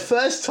 The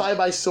first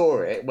time I saw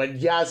it, when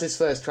Yaz is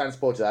first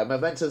transported... I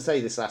meant to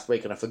say this last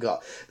week and I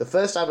forgot. The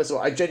first time I saw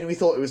it, I genuinely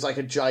thought it was like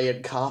a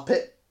giant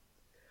carpet.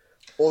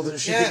 Or that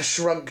she'd been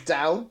shrunk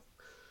down.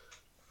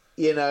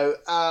 You know,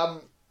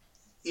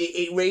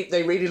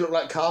 they really look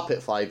like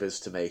carpet fibres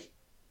to me.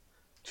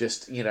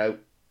 Just, you know,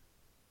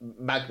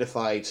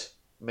 magnified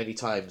many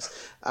times.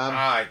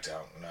 I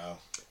don't know.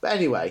 But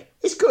anyway,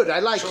 it's good. I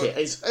like it.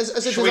 As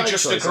a should we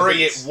just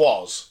agree it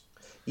was?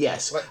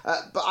 Yes. But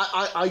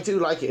I do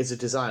like it as a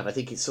design. I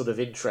think it's sort of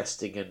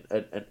interesting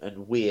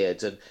and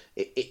weird. And,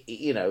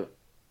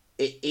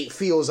 it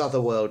feels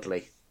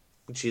otherworldly,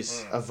 which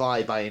is a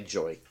vibe I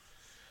enjoy.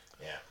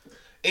 Yeah.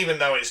 Even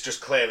though it's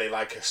just clearly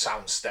like a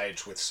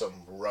soundstage with some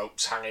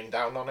ropes hanging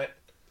down on it.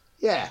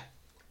 Yeah.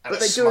 And But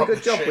they do a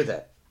good job machine. with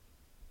it.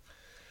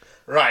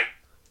 Right.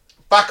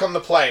 Back on the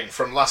plane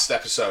from last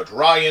episode,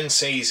 Ryan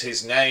sees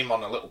his name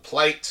on a little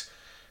plate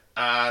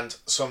and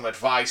some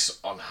advice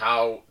on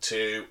how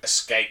to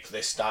escape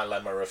this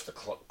dilemma of the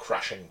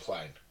crashing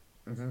plane.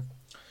 Mm-hmm.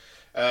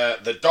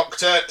 The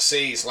Doctor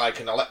sees like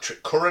an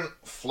electric current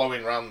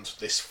flowing around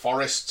this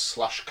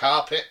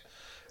forest/carpet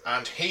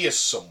and hears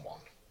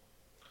someone.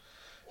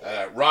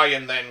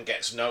 Ryan then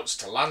gets notes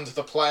to land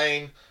the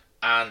plane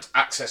and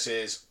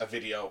accesses a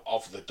video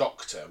of the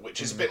Doctor,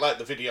 which is a bit like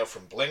the video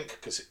from Blink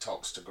because it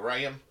talks to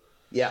Graham.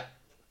 Yeah.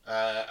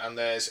 And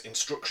there's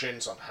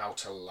instructions on how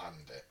to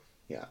land it.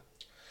 Yeah.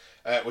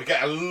 We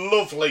get a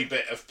lovely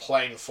bit of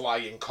plane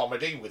flying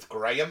comedy with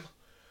Graham.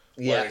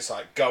 Yeah. Where it's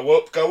like, go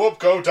up,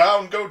 go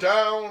down, go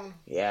down.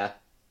 Yeah.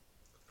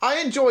 I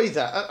enjoy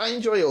that. I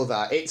enjoy all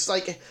that. It's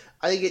like,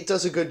 I think it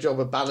does a good job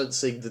of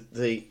balancing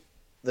the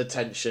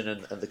tension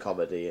and the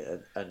comedy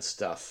and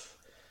stuff.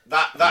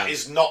 That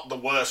is not the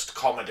worst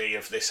comedy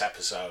of this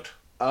episode.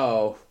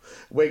 Oh,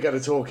 we're going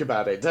to talk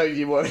about it, don't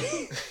you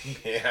worry.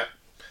 Yeah.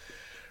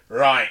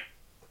 Right.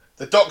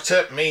 The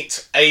Doctor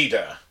meets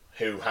Ada,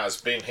 who has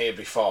been here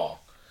before.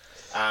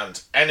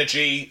 And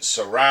energy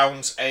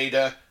surrounds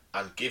Ada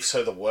and gives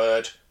her the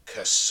word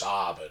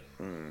Kasaban.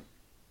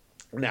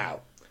 Now,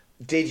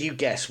 did you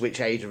guess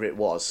which Ada it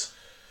was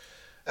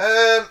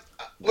Well,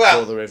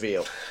 before the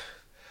reveal?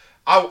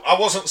 I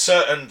wasn't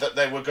certain that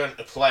they were going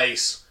to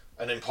place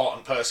an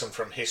important person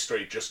from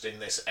history just in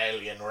this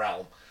alien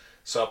realm.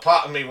 So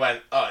part of me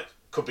went, oh, it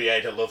could be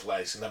Ada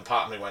Lovelace, and then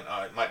part of me went,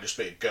 oh, it might just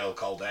be a girl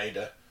called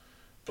Ada.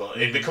 But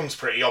it becomes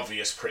pretty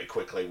obvious pretty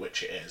quickly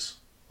which it is.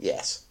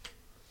 Yes.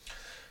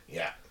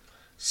 Yeah.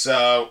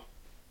 So,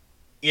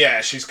 yeah,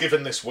 she's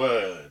given this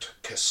word,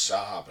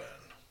 Kasaban.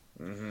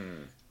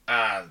 Mm-hmm.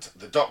 And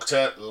the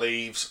Doctor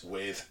leaves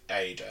with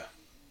Ada.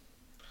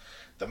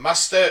 The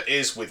Master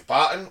is with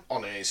Barton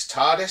on his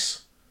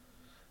TARDIS,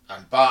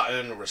 and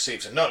Barton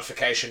receives a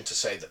notification to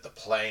say that the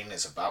plane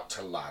is about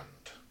to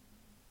land.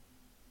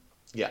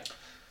 Yeah.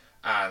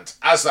 And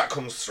as that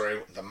comes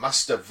through, the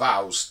Master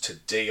vows to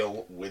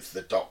deal with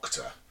the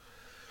Doctor.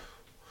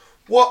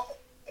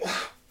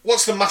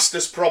 What's the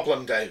Master's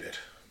problem, David?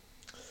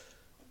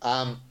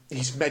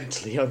 He's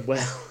mentally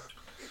unwell.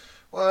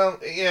 Well,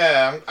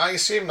 yeah, I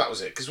assume that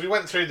was it, because we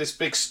went through this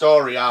big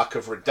story arc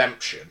of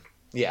redemption,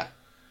 Yeah.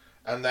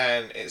 and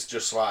then it's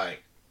just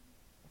like,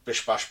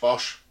 bish bash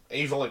bosh,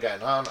 evil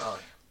again, aren't I?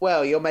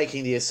 Well, you're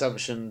making the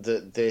assumption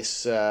that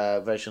this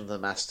version of the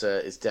Master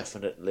is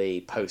definitely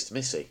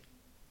post-Missy.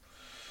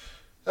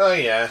 Oh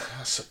yeah,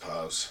 I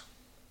suppose.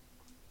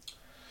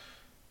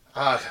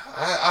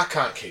 I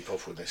can't keep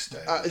up with this,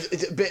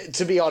 David.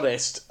 To be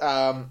honest,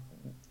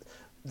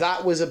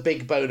 that was a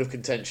big bone of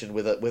contention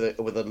with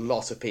a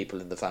lot of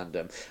people in the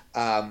fandom.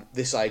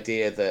 This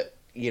idea that,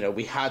 you know,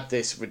 we had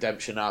this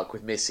redemption arc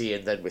with Missy,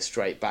 and then we're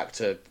straight back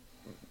to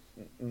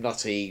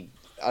nutty,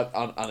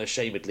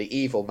 unashamedly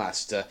evil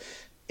Master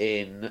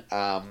in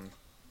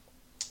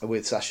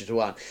with Sacha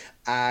Dhawan,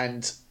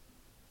 and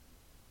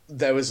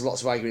there was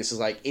lots of arguments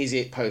like, is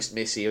it post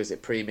Missy or is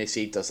it pre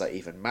Missy? Does that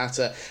even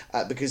matter?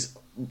 Because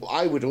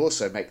I would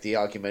also make the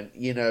argument,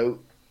 you know,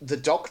 the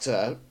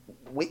Doctor,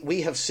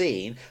 we have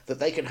seen that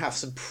they can have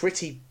some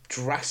pretty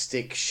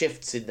drastic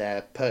shifts in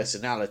their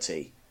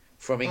personality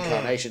from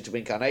incarnation to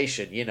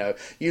incarnation. You know,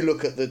 you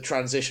look at the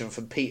transition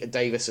from Peter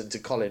Davison to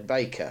Colin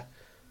Baker.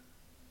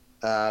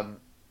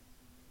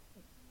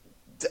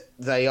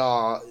 They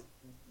are...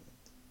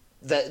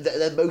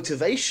 Their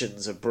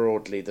motivations are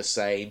broadly the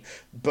same,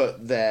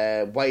 but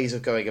their ways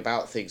of going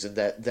about things and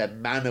their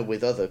manner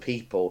with other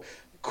people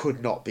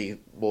could not be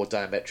more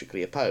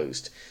diametrically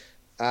opposed.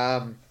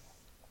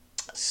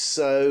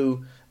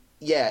 So,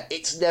 yeah,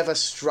 it's never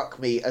struck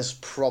me as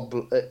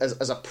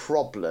a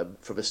problem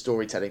from a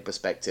storytelling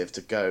perspective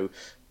to go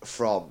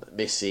from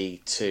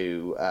Missy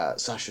to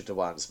Sacha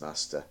Dhawan's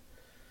Master.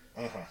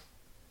 Mm-hmm.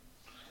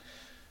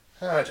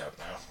 I don't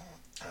know.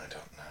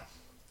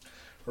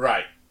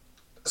 Right.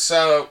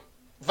 So,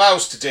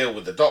 vows to deal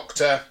with the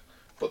Doctor,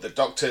 but the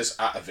Doctor's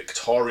at a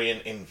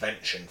Victorian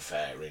invention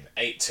fair in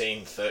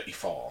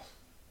 1834.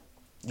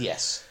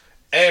 Yes.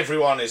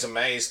 Everyone is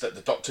amazed that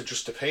the Doctor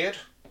just appeared.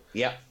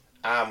 Yep.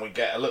 And we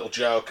get a little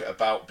joke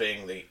about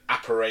being the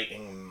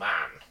apparating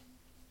man.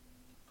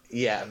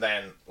 Yeah. And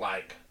then,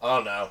 like,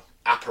 oh no,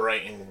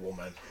 apparating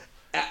woman.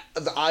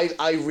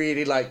 I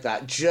really like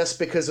that, just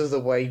because of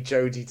the way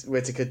Jodie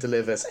Whittaker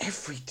delivers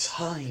every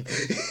time.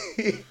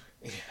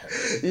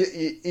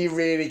 You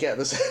really get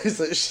the sense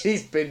that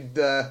she's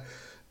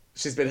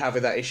been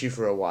having that issue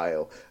for a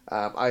while.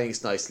 I think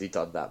it's nicely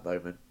done, that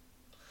moment.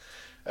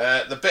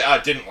 The bit I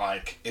didn't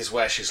like is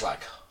where she's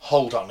like,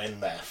 hold on in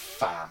there,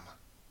 fam.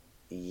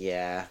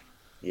 Yeah.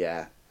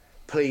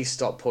 Please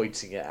stop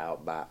pointing it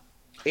out, Matt.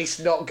 It's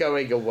not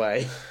going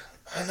away.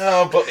 I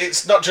know, but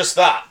it's not just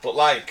that, but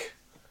like,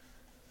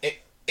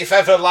 if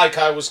ever, like,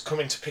 I was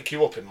coming to pick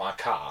you up in my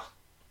car,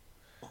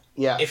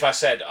 Yeah. if I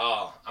said,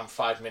 oh, I'm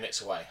 5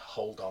 minutes away,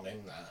 hold on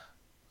in there.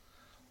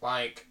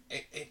 Like,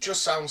 it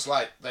just sounds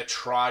like they're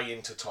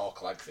trying to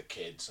talk like the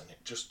kids, and it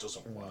just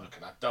doesn't work,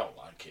 and I don't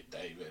like it,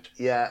 David.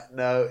 Yeah,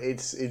 no,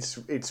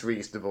 it's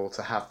reasonable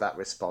to have that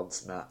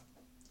response, Matt.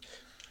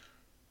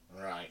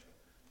 Right.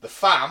 The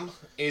fam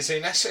is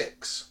in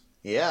Essex,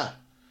 Yeah.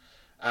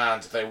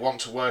 and they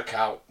want to work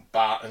out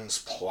Barton's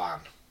plan.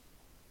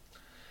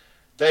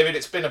 David,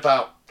 it's been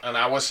about an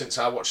hour since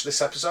I watched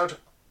this episode.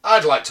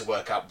 I'd like to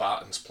work out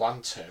Barton's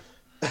plan too.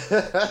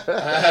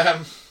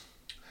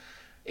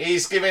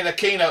 He's giving a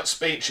keynote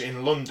speech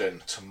in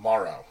London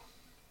tomorrow.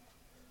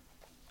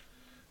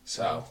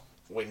 So,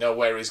 we know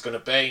where he's going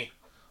to be.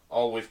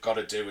 All we've got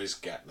to do is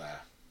get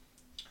there.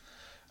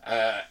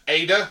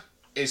 Ada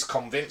is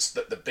convinced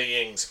that the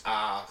beings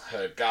are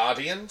her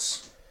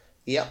guardians.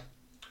 Yep.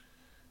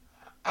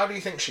 How do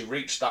you think she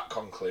reached that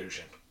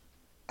conclusion?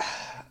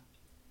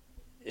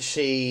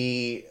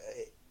 She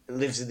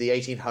lives in the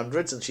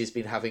 1800s, and she's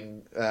been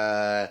having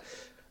a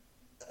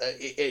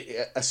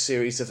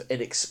series of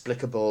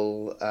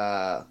inexplicable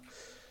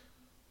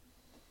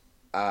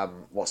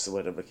what's the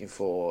word I'm looking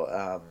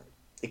for,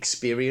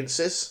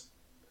 experiences.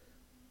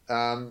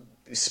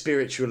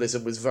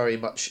 Spiritualism was very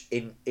much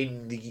in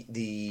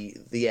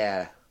the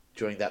air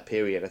during that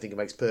period. I think it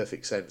makes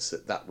perfect sense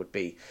that would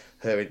be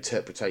her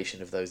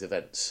interpretation of those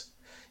events,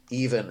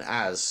 even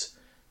as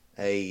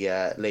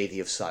a lady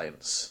of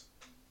science.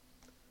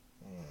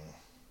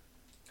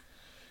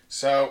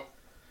 So,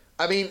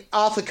 I mean,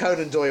 Arthur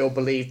Conan Doyle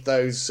believed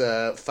those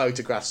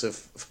photographs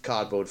of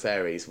cardboard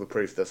fairies were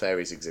proof that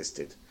fairies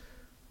existed.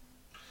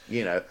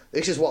 You know,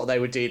 this is what they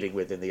were dealing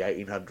with in the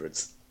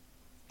 1800s.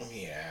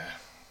 yeah,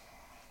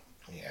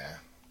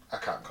 I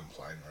can't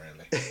complain,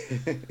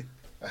 really.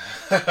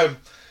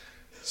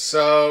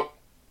 So,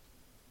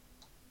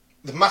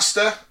 the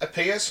Master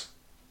appears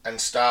and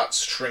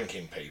starts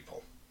shrinking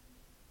people.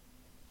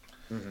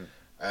 Mm-hmm.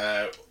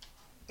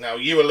 Now,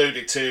 you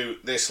alluded to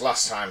this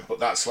last time, but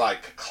that's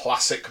like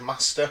classic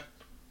Master.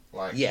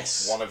 Like,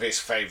 yes, one of his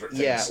favourite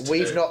things. Yeah,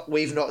 to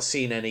we've not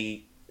seen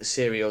any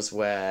serials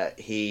where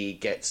he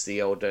gets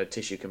the older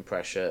tissue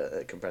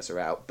compressor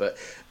out, but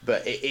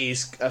it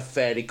is a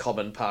fairly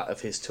common part of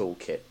his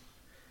toolkit.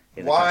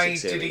 In the Why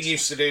classic did he series.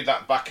 used to do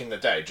that back in the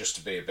day, just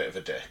to be a bit of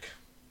a dick?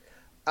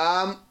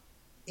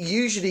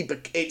 Usually,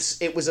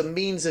 it was a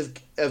means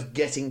of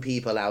getting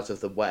people out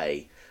of the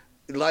way,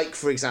 like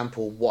for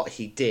example what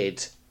he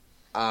did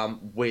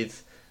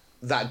with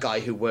that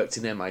guy who worked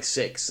in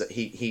MI6. That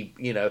he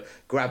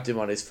grabbed him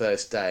on his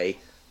first day,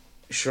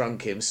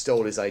 shrunk him,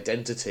 stole his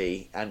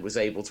identity, and was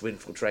able to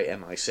infiltrate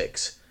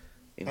MI6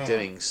 in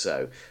doing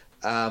so.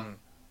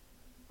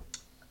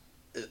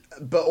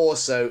 But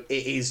also,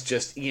 it is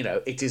just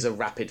it is a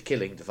rapid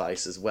killing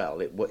device as well.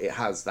 It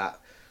has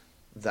that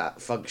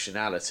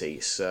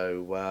functionality.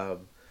 So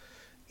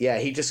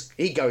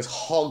he goes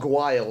hog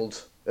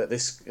wild at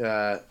this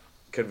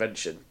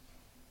convention.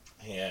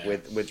 Yeah.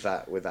 With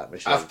that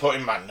machine. I've put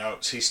in my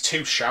notes, he's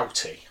too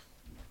shouty.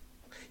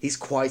 He's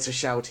quite a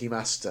shouty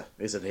master,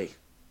 isn't he?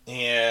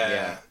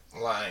 Yeah.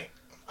 Like,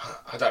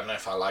 I don't know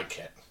if I like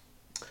it.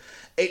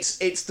 It's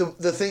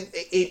the thing.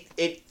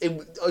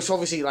 It's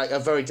obviously like a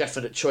very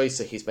definite choice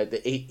that he's made.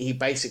 That he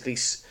basically,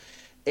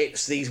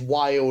 it's these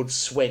wild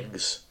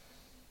swings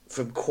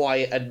from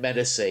quiet and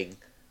menacing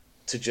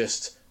to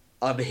just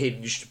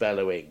unhinged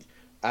bellowing,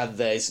 and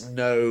there's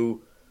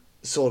no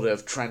sort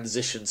of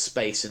transition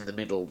space in the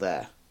middle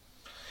there.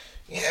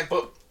 Yeah,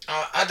 but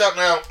I don't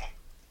know.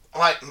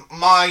 Like,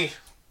 my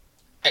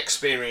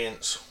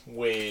experience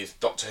with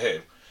Doctor Who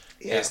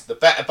is the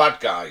better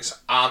bad guys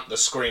aren't the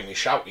screamy,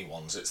 shouty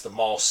ones. It's the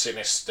more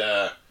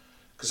sinister.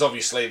 Because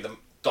obviously, the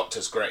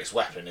Doctor's greatest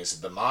weapon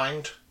is the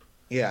mind.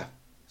 Yeah.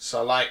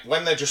 So, like,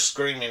 when they're just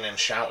screaming and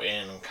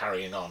shouting and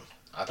carrying on,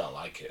 I don't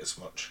like it as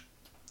much.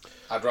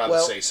 I'd rather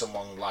see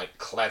someone, like,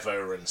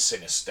 clever and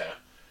sinister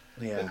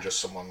than just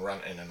someone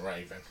ranting and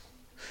raving.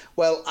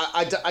 Well,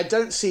 I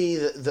don't see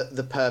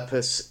the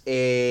purpose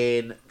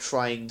in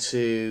trying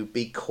to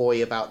be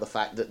coy about the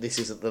fact that this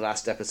isn't the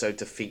last episode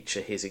to feature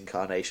his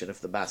incarnation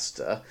of the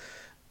Master.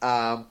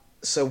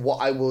 So what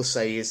I will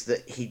say is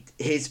that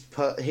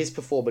his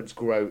performance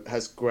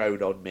has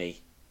grown on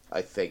me,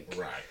 I think.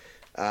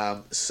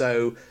 Right.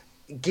 So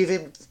give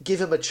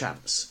him a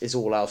chance is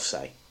all I'll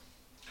say.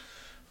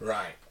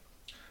 Right.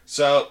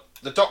 So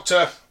the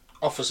Doctor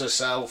offers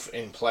herself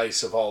in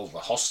place of all the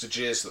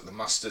hostages that the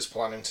Master's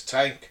planning to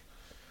take.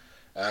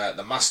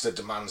 The Master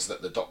demands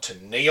that the Doctor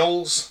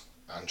kneels,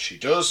 and she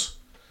does.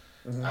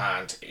 Mm-hmm.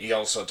 And he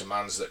also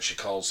demands that she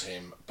calls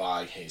him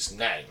by his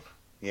name,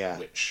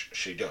 which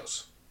she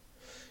does.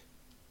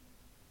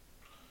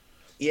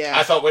 Yeah.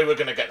 I thought we were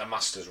going to get the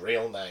Master's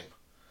real name.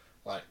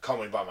 Like, call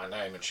me by my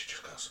name, and she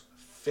just goes,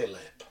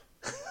 Philip.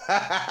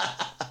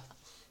 That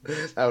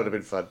would have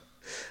been fun.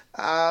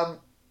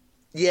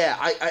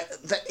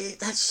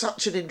 That's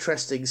such an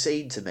interesting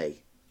scene to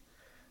me.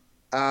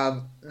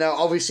 Now,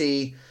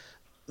 obviously,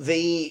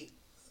 the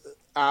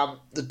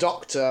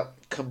Doctor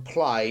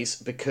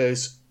complies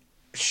because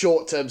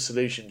short-term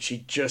solution,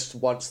 she just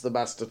wants the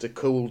Master to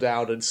cool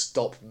down and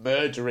stop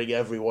murdering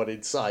everyone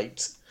in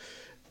sight.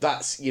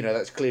 that's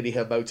clearly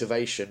her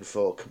motivation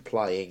for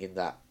complying in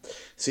that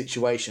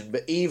situation.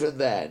 But even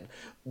then,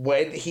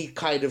 when he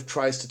kind of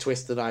tries to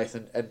twist the knife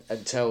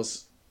and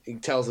tells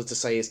her to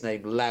say his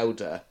name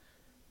louder,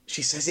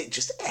 she says it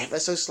just ever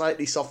so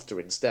slightly softer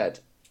instead.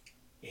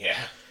 Yeah.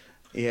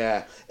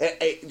 Yeah.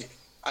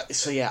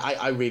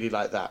 I really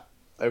like that.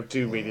 I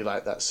do really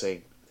like that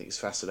scene. I think it's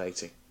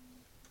fascinating.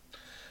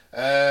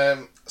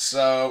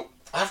 So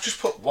I've just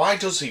put, why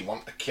does he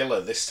want to kill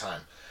her this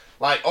time?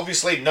 Like,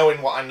 obviously,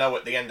 knowing what I know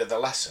at the end of the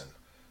lesson,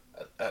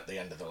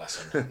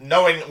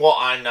 knowing what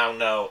I now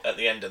know at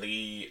the end of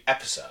the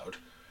episode,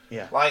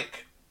 Yeah.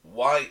 like,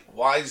 why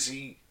is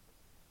he?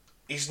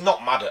 He's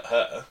not mad at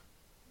her.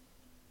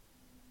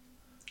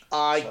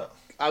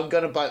 I'm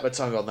gonna bite my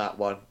tongue on that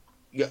one.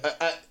 You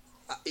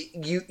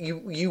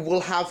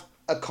will have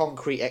a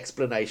concrete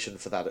explanation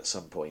for that at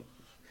some point.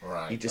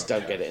 Right. You just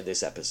don't get it in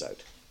this episode.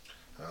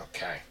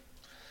 Okay.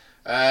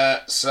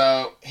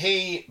 So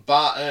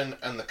Barton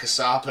and the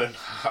Kasapan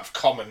have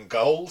common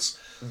goals.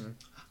 Mm-hmm.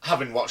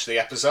 Having watched the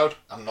episode,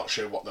 I'm not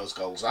sure what those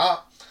goals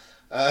are.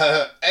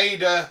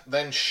 Ada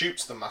then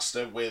shoots the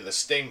Master with a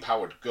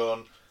steam-powered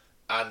gun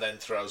and then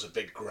throws a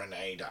big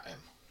grenade at him.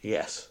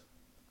 Yes.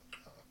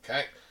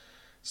 Okay.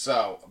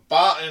 So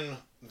Barton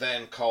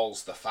then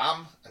calls the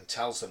fam and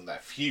tells them they're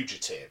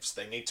fugitives.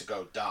 They need to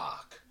go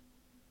dark.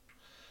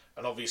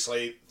 And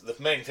obviously, the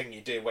main thing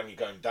you do when you're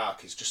going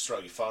dark is just throw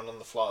your phone on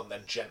the floor and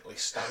then gently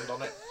stand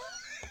on it.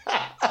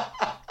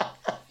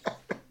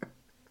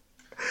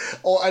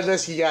 Or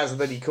unless you guys and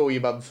then you call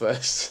your mum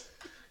first.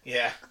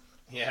 Yeah.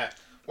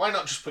 Why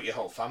not just put your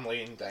whole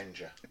family in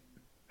danger?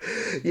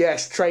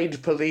 Yes,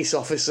 trained police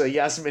officer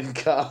Yasmin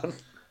Khan.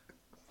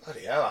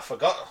 Bloody hell, I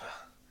forgot.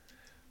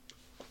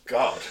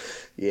 God.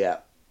 Yeah.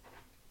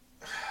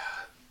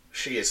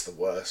 She is the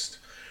worst.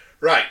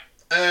 Right.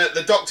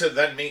 The Doctor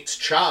then meets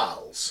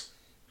Charles.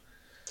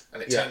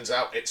 And it turns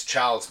out it's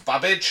Charles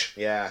Babbage.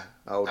 Yeah,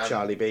 old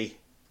Charlie B.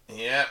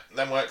 Yeah,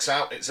 then works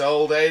out it's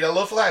old Ada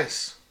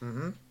Lovelace.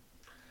 Mm-hmm.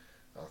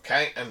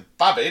 Okay, and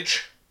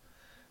Babbage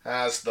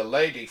has the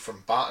lady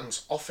from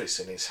Barton's office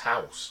in his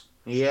house.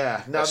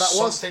 Yeah, no, There's that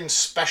was something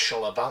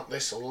special about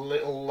this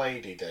little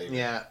lady, David.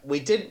 Yeah, we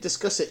didn't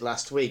discuss it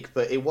last week,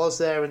 but it was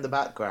there in the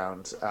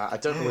background. I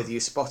don't know whether you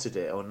spotted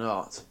it or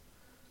not.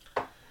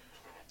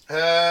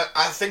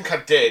 I think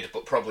I did,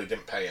 but probably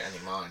didn't pay it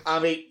any mind. I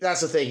mean,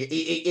 that's the thing.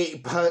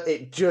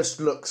 It just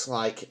looks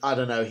like, I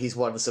don't know, he's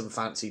won some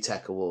fancy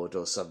tech award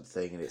or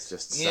something, and it's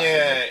just...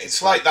 Yeah,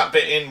 it's like that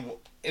bit in,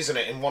 isn't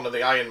it, in one of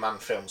the Iron Man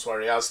films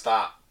where he has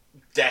that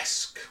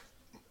desk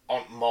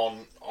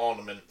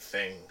ornament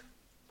thing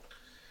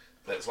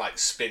that's like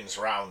spins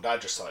round. I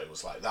just thought it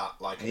was like that,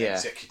 like an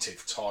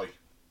executive toy.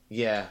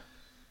 Yeah.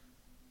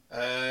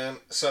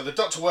 So the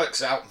Doctor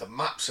works out the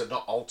maps are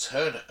not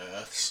alternate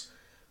Earths,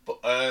 but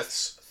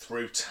Earths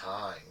through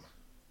time.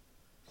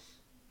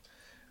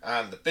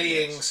 And the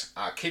beings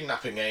are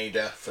kidnapping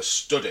Ada for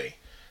study.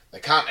 They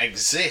can't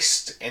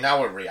exist in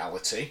our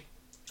reality,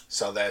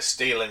 so they're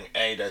stealing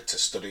Ada to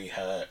study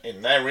her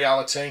in their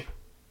reality.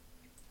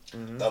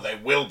 Mm-hmm. Though they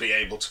will be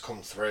able to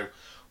come through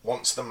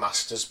once the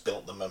Master's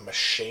built them a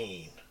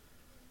machine.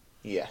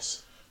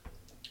 Yes.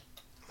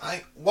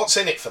 Like, what's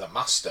in it for the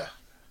Master?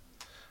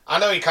 I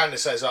know he kind of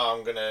says, oh,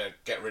 I'm going to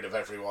get rid of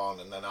everyone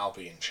and then I'll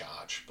be in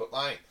charge. But,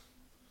 like...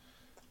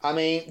 I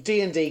mean,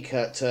 D&D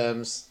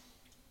terms,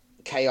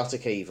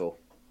 chaotic evil.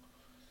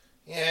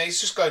 Yeah,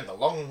 he's just going the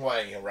long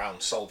way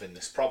around solving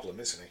this problem,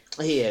 isn't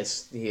he? He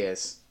is.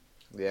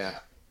 Yeah.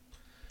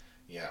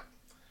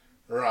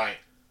 Right.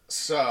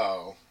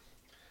 So,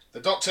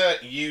 the Doctor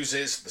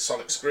uses the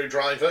sonic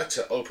screwdriver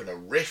to open a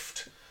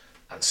rift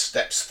and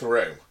steps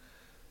through.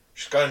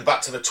 She's going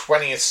back to the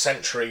 20th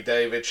century,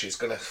 David. She's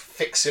going to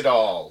fix it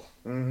all.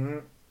 Mm-hmm.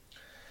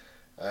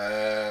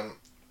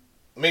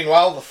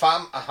 Meanwhile, the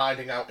fam are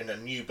hiding out in a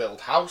new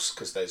build house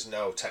because there's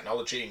no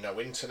technology,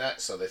 no internet,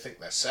 so they think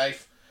they're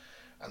safe.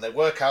 And they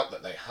work out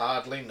that they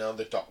hardly know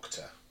the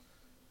Doctor.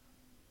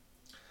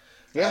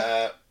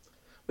 Yeah.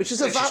 Which is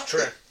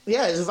true.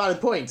 Yeah, it's a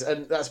valid point,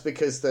 and that's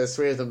because there's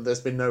three of them.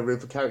 There's been no room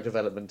for character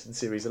development in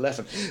Series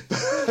 11.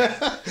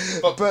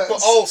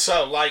 but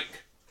also, like,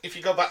 if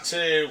you go back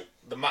to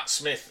the Matt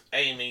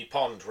Smith-Amy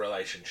Pond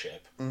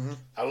relationship,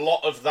 a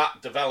lot of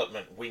that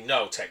development we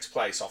know takes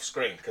place off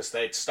screen because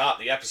they'd start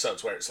the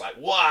episodes where it's like,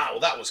 wow,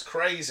 that was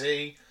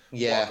crazy.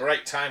 Yeah. What a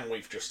great time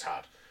we've just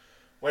had.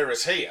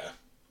 Whereas here,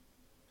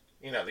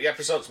 you know, the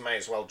episodes may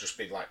as well just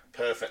be like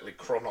perfectly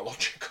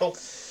chronological.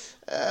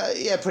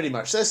 Yeah, pretty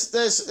much.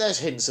 There's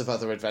hints of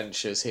other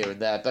adventures here and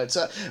there, but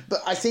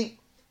I think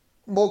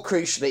more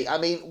crucially, I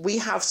mean, we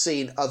have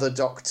seen other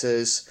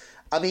Doctors.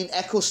 I mean,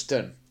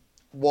 Eccleston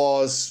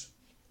was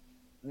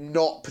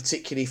not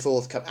particularly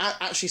forthcoming.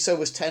 Actually, so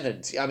was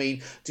Tennant. I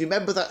mean, do you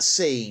remember that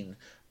scene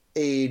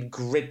in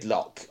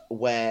Gridlock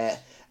where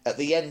at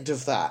the end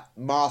of that,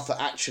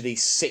 Martha actually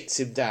sits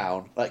him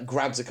down, like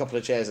grabs a couple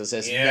of chairs and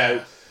says,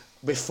 no,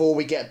 before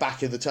we get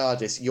back in the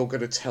TARDIS, you're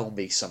going to tell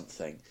me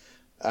something.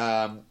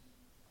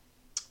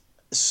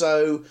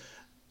 So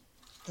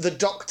the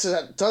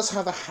Doctor does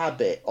have a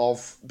habit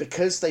of,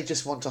 because they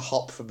just want to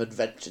hop from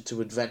adventure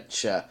to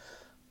adventure,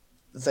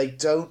 they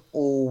don't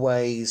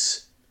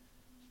always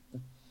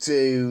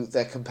do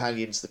their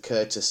companions the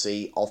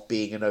courtesy of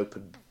being an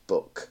open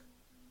book.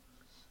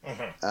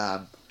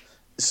 Mm-hmm.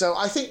 So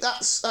I think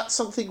that's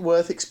something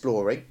worth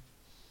exploring.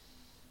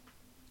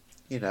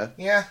 You know.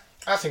 Yeah,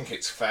 I think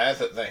it's fair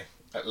that they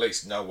at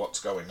least know what's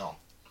going on.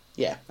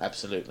 Yeah,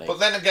 absolutely. But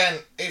then again,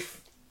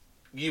 if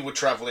you were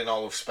travelling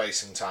all of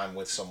space and time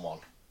with someone,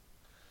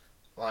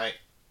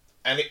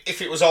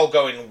 if it was all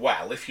going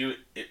well,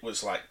 it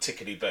was like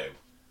tickety-boo,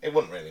 it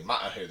wouldn't really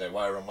matter who they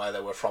were and where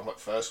they were from at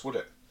first, would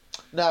it?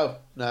 No.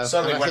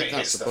 Certainly And when it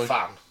hits the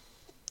fan.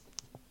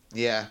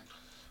 Yeah.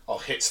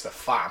 Or hits the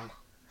fan.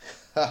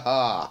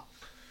 Haha.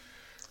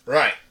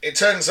 Right, it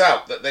turns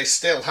out that they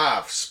still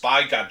have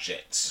spy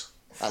gadgets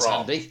That's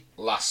from handy.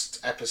 last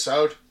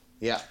episode.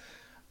 Yeah.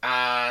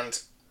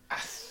 And I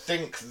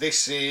think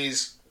this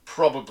is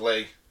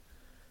probably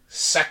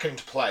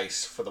second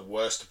place for the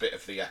worst bit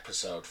of the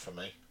episode for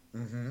me.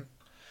 Mm-hmm.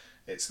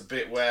 It's the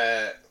bit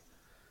where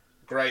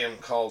Graham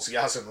calls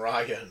Yaz and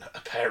Ryan a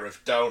pair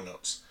of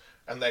donuts,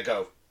 and they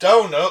go,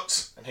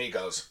 "Donuts?" And he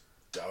goes,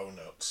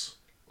 "Donuts."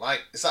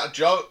 Like, is that a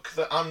joke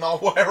that I'm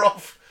not aware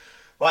of?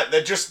 Like,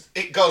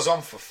 it goes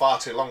on for far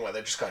too long where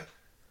they're just going,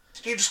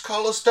 "Did you just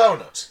call us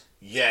donuts?"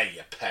 "Yeah,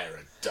 you pair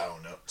of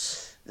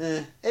donuts."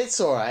 It's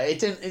alright. It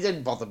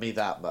didn't bother me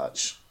that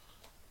much.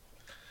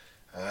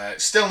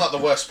 It's still not the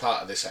worst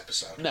part of this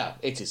episode. No,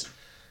 it isn't.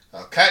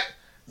 Okay.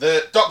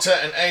 The Doctor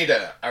and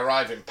Ada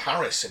arrive in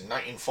Paris in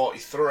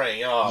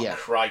 1943. Oh, Yeah.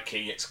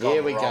 crikey, it's gone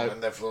Here we wrong go.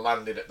 and they've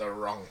landed at the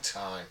wrong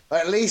time.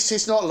 At least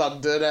it's not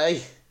London, eh?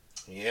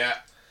 Yeah.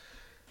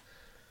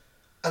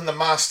 And the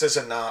Master's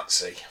a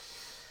Nazi.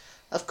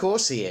 Of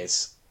course he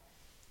is.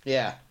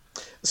 Yeah.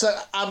 So,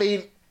 I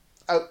mean...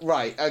 Oh,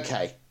 right,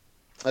 okay.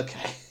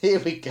 Okay, here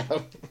we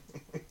go.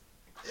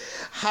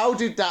 How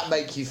did that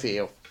make you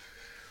feel?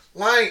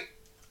 Like,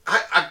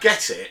 I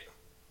get it.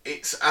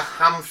 It's a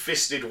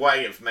ham-fisted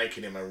way of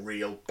making him a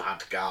real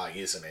bad guy,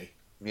 isn't he?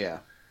 Yeah.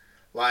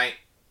 Like,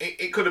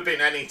 it could have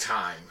been any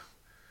time.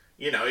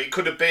 You know, it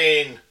could have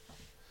been...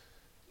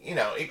 You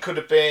know, it could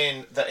have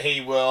been that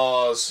he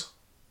was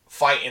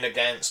fighting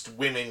against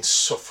women's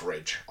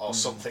suffrage or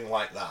something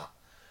like that.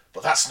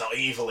 But that's not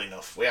evil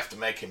enough. We have to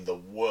make him the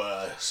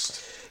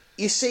worst.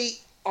 You see,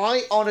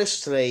 I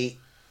honestly...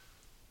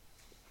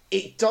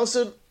 It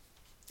doesn't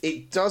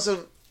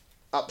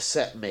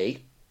upset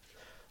me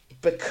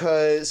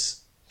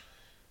because...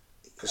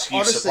 Because you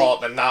honestly,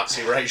 support the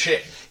Nazi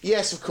regime.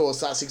 Yes, of course,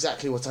 that's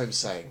exactly what I'm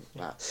saying,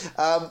 Matt.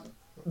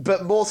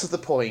 But more to the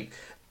point,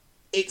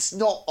 it's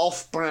not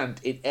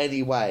off-brand in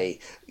any way.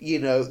 You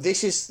know,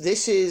 this is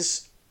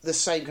the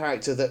same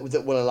character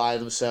that will align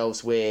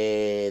themselves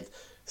with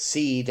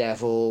Sea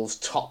Devils,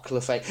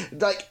 Toclafane.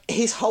 Like,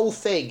 his whole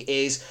thing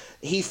is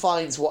he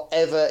finds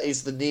whatever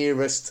is the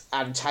nearest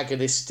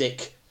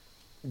antagonistic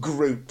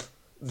group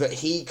that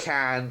he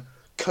can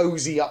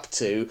cozy up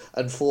to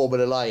and form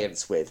an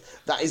alliance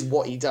with. That is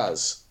what he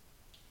does.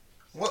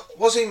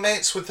 Was he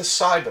mates with the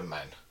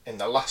Cybermen in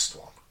the last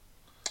one?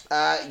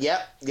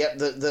 Yep.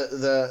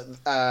 The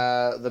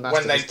Master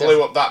when they was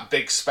blew up that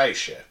big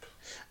spaceship.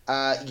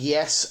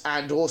 Yes,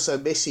 and also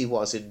Missy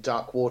was in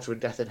Dark Water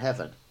and Death in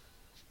Heaven.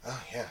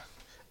 Oh yeah.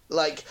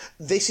 Like,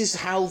 this is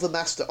how the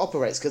Master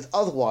operates, because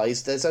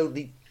otherwise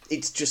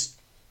it's just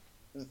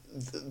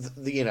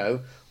you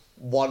know,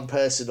 one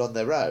person on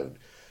their own.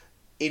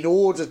 In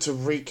order to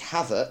wreak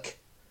havoc,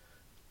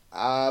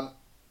 the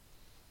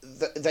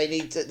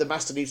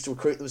Master needs to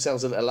recruit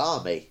themselves a little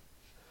army.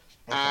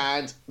 Okay.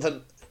 And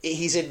then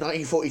he's in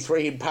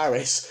 1943 in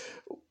Paris.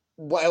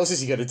 What else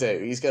is he going to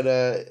do? He's going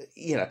to,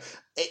 you know,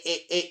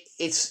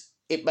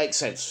 it makes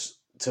sense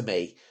to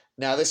me.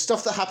 Now, there's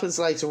stuff that happens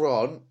later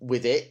on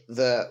with it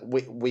that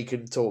we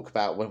can talk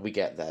about when we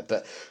get there,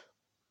 but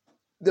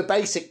the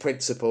basic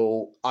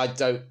principle,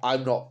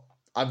 I'm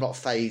not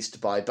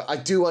fazed by, but I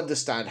do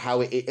understand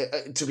how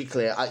to be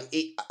clear,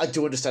 I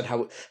do understand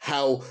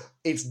how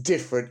it's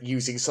different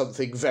using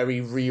something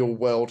very real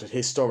world and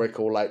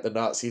historical like the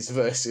Nazis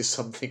versus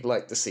something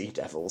like the Sea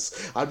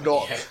Devils. I'm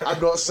not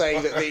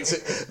saying that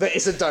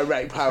it's a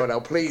direct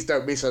parallel. Please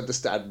don't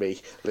misunderstand me,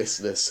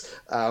 listeners.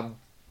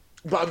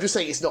 But I'm just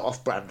saying it's not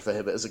off-brand for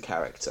him as a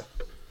character.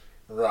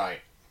 Right.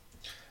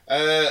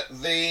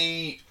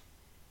 The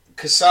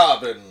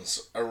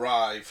Kasabans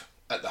arrive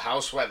at the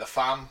house where the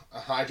fam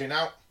are hiding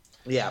out.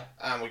 Yeah.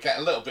 And we get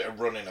a little bit of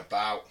running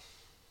about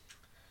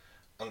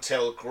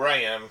until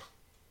Graham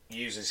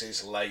uses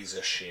his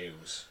laser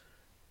shoes.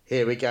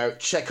 Here we go.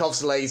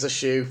 Chekhov's laser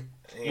shoe.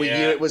 Yeah. We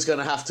knew it was going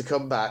to have to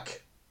come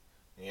back.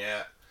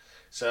 Yeah.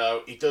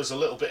 So he does a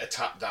little bit of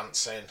tap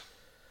dancing.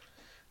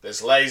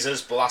 There's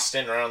lasers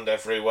blasting around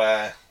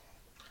everywhere.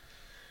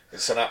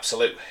 It's an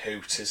absolute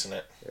hoot, isn't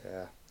it?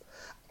 Yeah.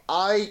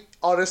 I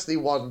honestly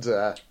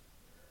wonder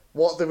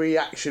what the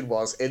reaction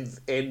was in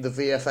the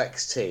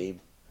VFX team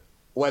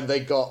when they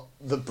got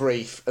the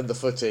brief and the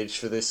footage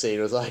for this scene.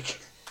 It was like,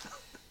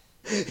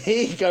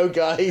 here you go,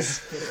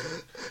 guys.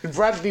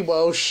 Bradley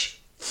Walsh,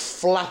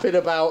 flapping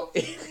about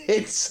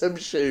in some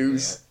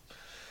shoes.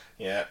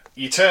 Yeah.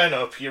 You turn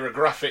up, you're a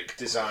graphic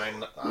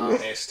design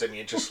artist, and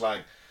you're just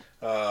like,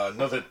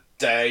 another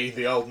day,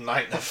 the old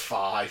 9 to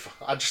 5.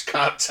 I just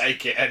can't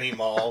take it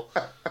anymore.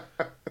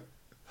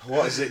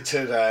 What is it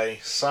today?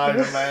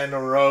 Cybermen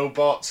or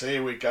robots?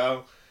 Here we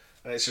go.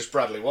 And it's just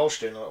Bradley Walsh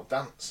doing a little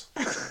dance.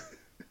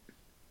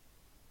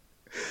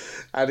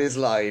 And his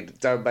line,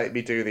 "Don't make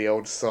me do the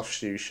old soft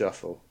shoe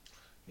shuffle."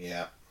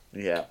 Yeah.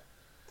 Yeah.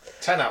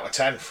 10 out of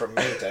 10 from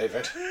me,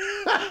 David.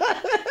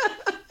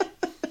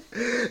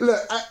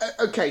 Look,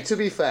 okay, to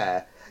be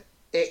fair,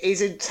 it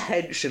is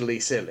intentionally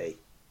silly.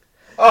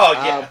 Oh,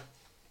 yeah.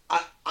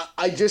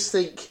 I just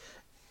think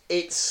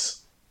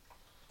it's...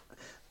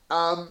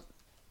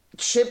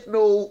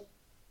 Chibnall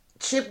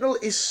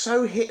is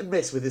so hit and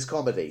miss with his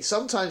comedy.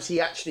 Sometimes he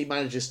actually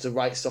manages to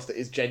write stuff that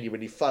is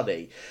genuinely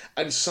funny,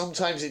 and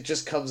sometimes it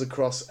just comes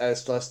across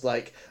as just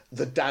like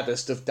the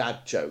daddest of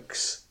dad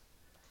jokes.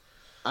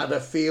 And I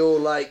feel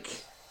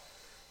like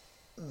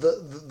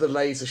the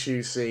laser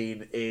shoe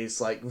scene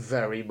is like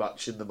very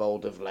much in the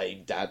mould of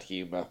lame dad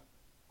humour.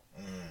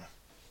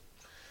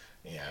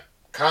 Yeah.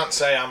 Can't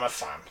say I'm a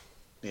fan.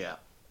 Yeah.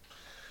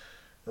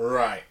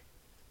 Right.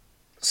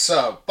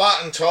 So,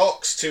 Barton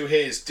talks to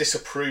his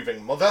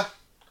disapproving mother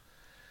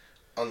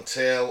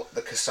until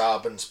the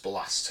Kasabans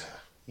blast her.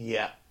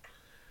 Yeah.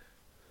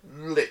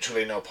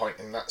 Literally no point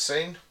in that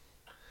scene.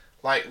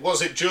 Like,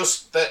 was it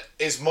just that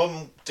his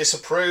mum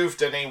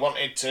disapproved and he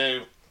wanted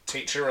to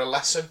teach her a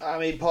lesson? I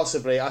mean,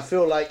 possibly. I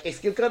feel like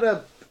if you're going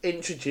to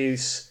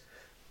introduce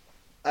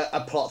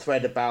a plot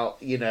thread about,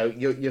 you know,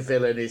 your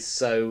villain is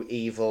so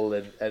evil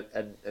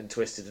and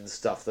twisted and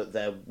stuff that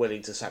they're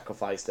willing to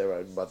sacrifice their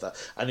own mother,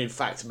 and in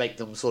fact make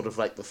them sort of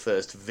like the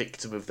first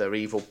victim of their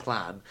evil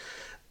plan,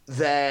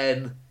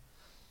 then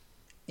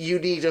you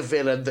need a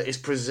villain that is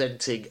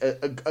presenting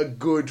a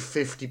good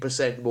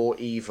 50% more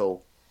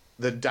evil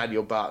than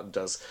Daniel Barton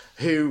does,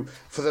 who,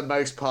 for the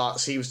most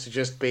part, seems to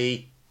just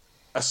be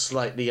a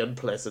slightly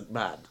unpleasant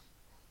man.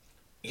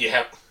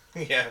 Yeah.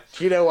 Yeah.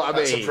 Do you know what I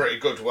mean? That's a pretty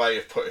good way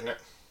of putting it.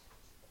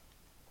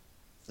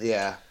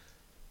 Yeah.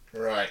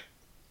 Right.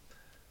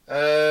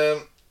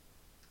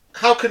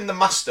 How can the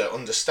Master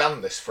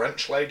understand this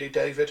French lady,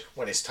 David,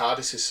 when his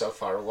TARDIS is so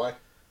far away?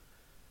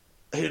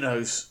 Who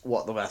knows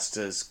what the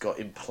Master's got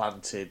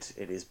implanted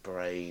in his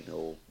brain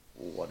or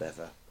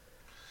whatever.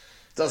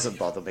 Doesn't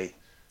bother me.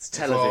 It's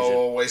television. You've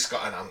always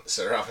got an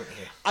answer, haven't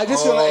you? I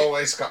just feel like...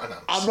 Always got an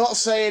answer. I'm not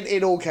saying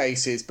in all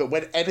cases, but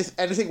when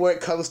anything where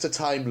it comes to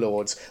Time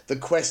Lords, the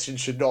question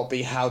should not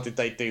be how did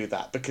they do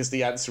that, because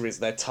the answer is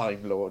they're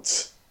Time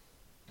Lords.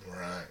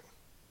 Right.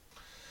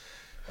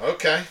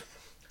 Okay.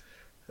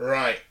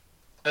 Right.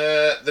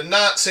 The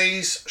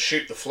Nazis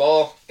shoot the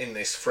floor in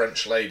this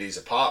French lady's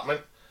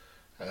apartment,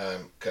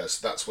 because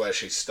that's where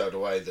she stowed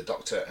away the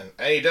Doctor and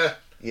Ada.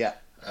 Yeah.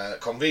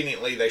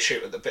 Conveniently, they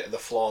shoot at the bit of the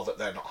floor that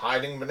they're not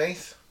hiding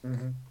beneath.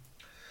 Mm-hmm.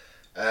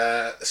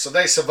 So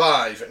they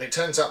survive, and it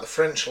turns out the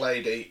French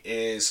lady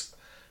is,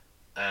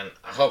 and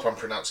I hope I'm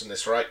pronouncing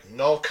this right,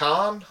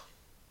 Norcan?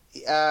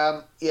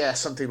 Yeah,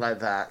 something like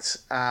that.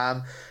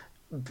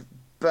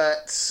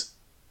 But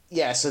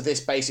yeah, so this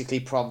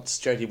basically prompts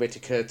Jodie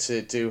Whittaker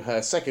to do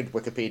her second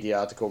Wikipedia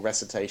article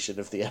recitation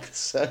of the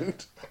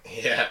episode.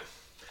 Yeah.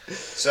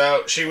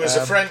 So she was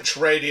a French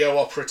radio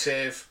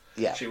operative.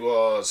 Yeah. She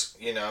was,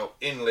 you know,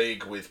 in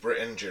league with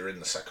Britain during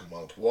the Second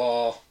World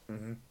War.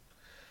 Mm-hmm.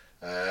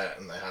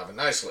 And they have a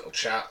nice little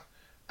chat.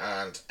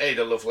 And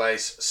Ada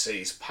Lovelace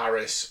sees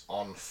Paris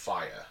on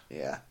fire.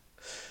 Yeah.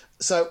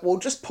 So we'll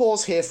just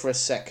pause here for a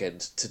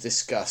second to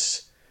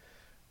discuss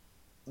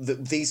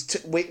these two.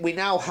 We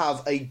now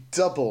have a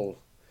double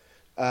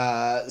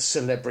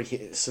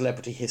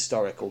celebrity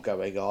historical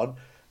going on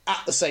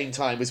at the same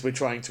time as we're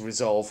trying to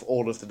resolve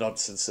all of the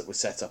nonsense that was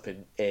set up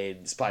in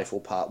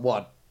Spyfall Part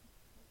 1.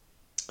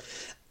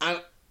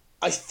 And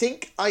I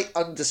think I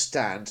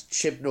understand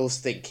Chibnall's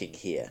thinking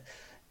here.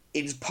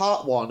 In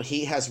Part 1,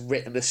 he has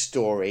written a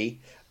story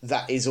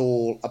that is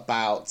all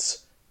about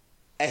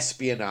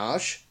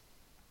espionage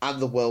and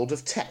the world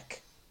of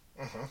tech.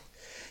 Mm-hmm.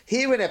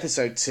 Here in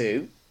Episode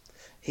 2,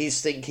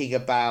 he's thinking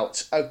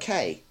about,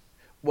 okay,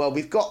 well,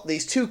 we've got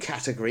these two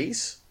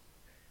categories,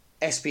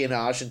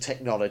 espionage and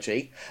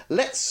technology.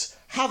 Let's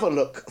have a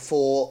look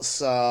for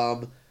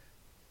some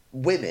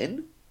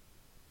women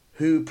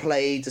who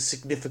played a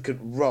significant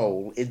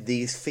role in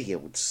these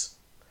fields.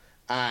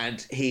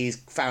 And he's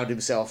found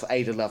himself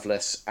Ada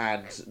Lovelace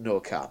and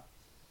Norcan.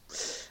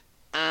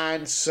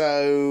 And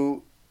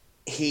so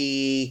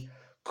he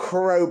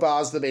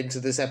crowbars them into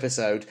this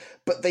episode,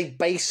 but they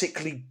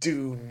basically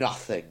do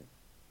nothing.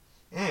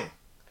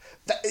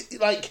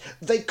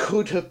 They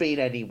could have been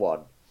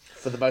anyone,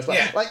 for the most part.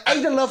 Yeah. Like,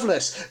 Ada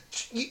Lovelace,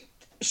 she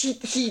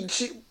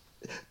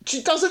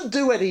doesn't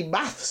do any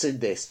maths in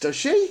this, does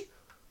she?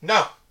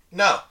 No.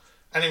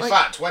 And in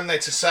fact, when they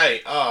to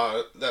say,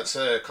 oh, that's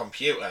a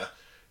computer,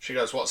 she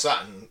goes, what's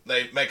that? And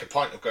they make a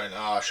point of going, oh,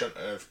 I shouldn't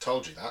have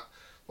told you that.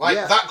 Like,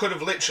 Yeah. that could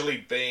have literally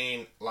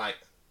been, like,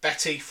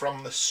 Betty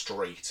from the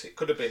street. It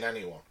could have been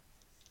anyone.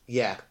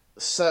 Yeah.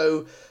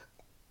 So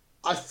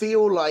I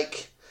feel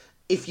like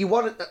if you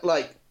want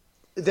like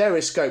there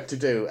is scope to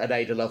do an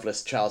Ada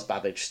Lovelace Charles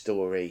Babbage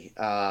story,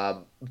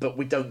 but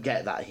we don't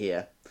get that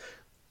here.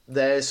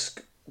 There's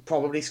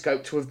probably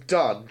scope to have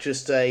done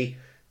just a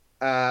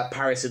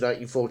Paris in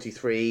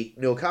 1943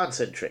 Noor Khan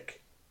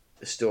centric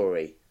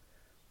story,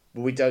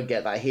 but we don't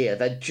get that here.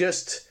 They're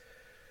just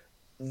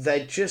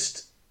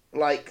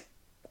like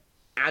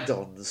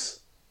add-ons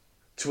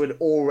to an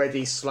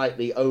already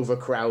slightly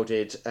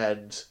overcrowded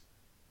and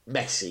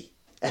messy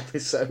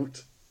episode.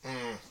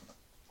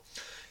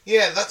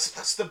 Yeah,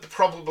 that's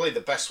probably the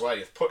best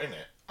way of putting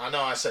it. I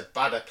know I said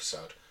bad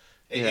episode.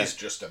 It is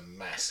just a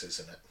mess,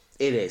 isn't it?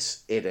 It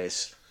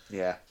is.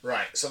 Yeah.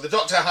 Right, so the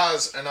Doctor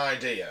has an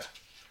idea.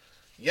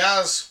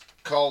 Yaz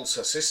calls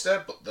her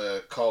sister, but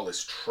the call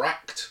is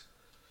tracked.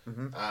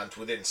 And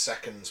within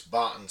seconds,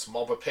 Barton's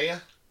mob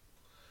appear.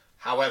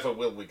 However,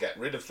 will we get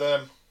rid of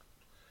them?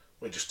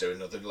 We just do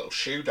another little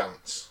shoe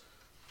dance.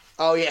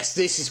 Oh yes,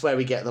 this is where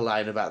we get the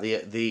line about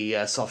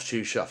the soft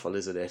shoe shuffle,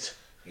 isn't it?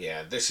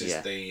 Yeah, this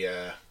is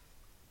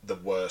the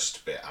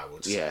worst bit, I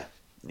would say.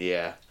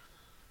 Yeah.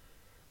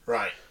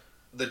 Right.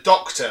 The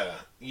Doctor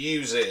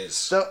uses...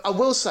 So I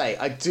will say,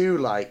 I do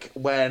like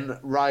when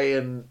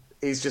Ryan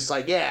is just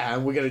like, yeah,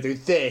 and we're going to do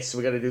this,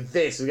 we're going to do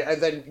this,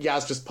 and then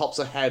Yaz just pops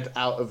her head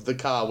out of the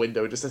car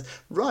window and just says,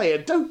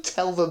 Ryan, don't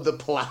tell them the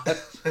plan.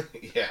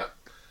 Yeah.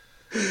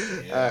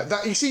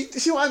 That you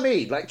see what I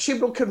mean? Like,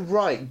 Chibnall can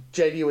write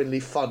genuinely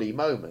funny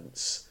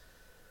moments,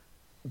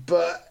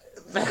 but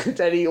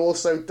then he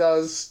also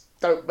does,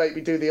 don't make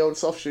me do the old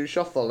soft shoe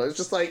shuffle. It's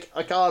just like,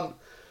 I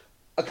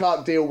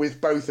can't deal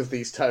with both of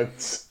these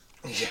tones.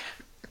 Yeah.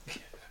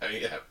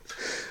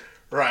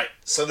 Right,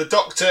 so the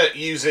Doctor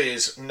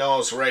uses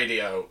Noah's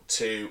radio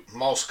to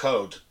Morse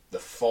code the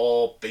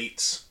 4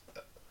 beats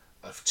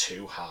of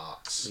 2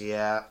 hearts.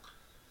 Yeah.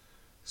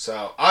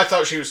 So I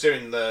thought she was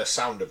doing the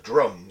sound of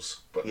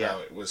drums, but no,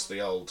 it was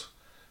the old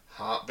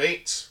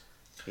heartbeats.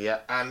 Yeah.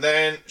 And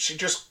then she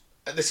just...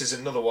 This is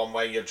another one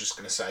where you're just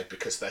going to say,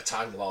 because they're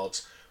Time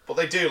Lords, but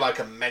they do like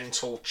a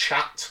mental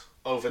chat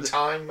over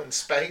time and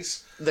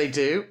space. They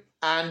do.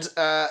 And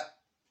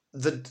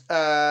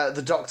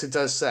the Doctor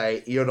does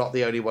say, you're not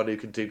the only one who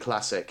can do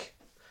classic.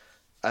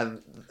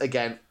 And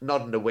again,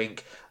 nod and a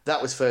wink.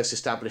 That was first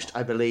established,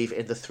 I believe,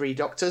 in the Three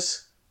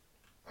Doctors.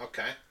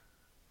 Okay.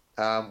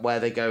 Where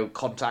they go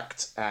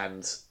contact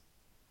and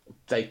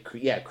they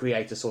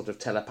create a sort of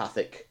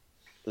telepathic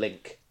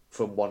link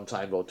from one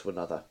Time Lord to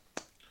another.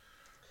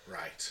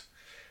 Right.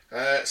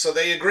 So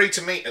they agree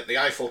to meet at the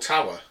Eiffel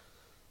Tower.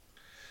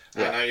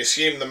 Yeah. And I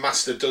assume the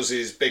Master does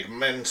his big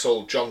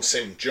mental John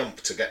Sim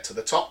jump to get to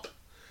the top.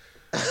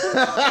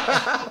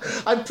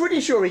 I'm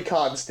pretty sure he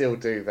can't still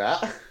do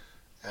that.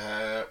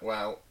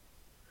 Well,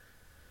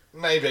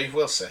 maybe.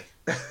 We'll see.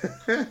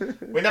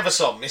 We never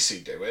saw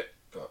Missy do it,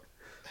 but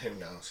who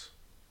knows.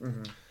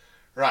 Mm-hmm.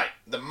 Right.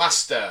 The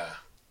Master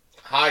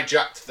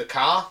hijacked the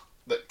car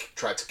that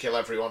tried to kill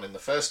everyone in the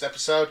first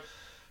episode,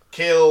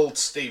 killed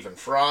Stephen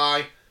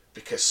Fry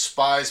because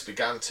spies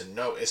began to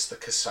notice the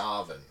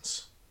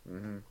Kasavans.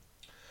 Mm-hmm.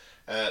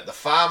 The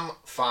fam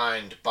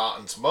find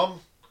Barton's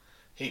mum.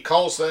 He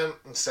calls them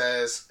and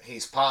says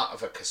he's part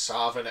of a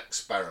Kasavan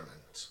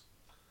experiment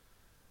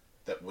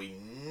that we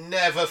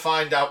never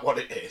find out what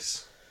it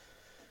is.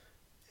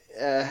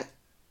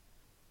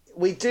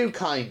 We do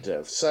kind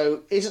of.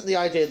 So isn't the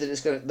idea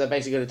that they're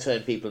basically going to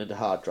turn people into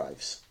hard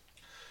drives?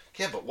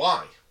 Yeah, but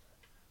why?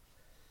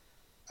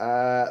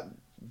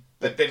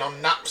 They've been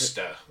on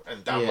Napster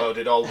and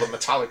downloaded all the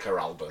Metallica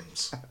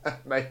albums.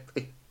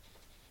 Maybe.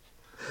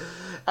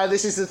 And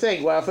this is the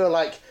thing where I feel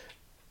like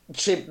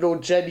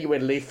Chibnall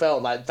genuinely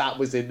felt like that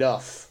was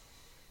enough.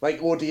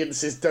 Like,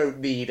 audiences don't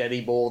need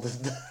any more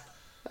than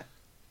that.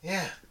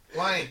 Yeah,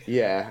 why?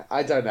 Yeah,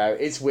 I don't know.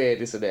 It's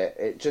weird, isn't it?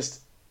 It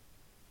just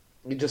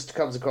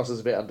comes across as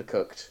a bit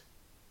undercooked.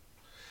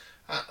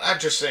 I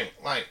just think,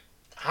 like,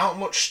 how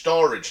much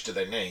storage do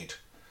they need?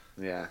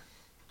 Yeah.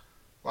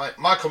 Like,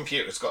 my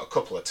computer's got a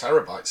couple of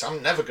terabytes.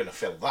 I'm never going to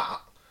fill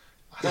that.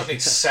 I don't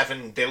need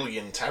 7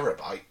 billion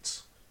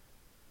terabytes.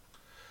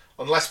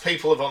 Unless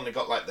people have only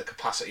got, like, the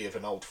capacity of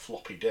an old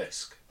floppy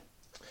disk.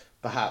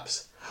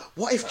 Perhaps.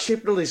 What if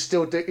Chibnall is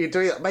still doing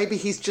that? Maybe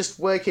he's just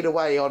working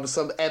away on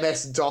some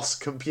MS-DOS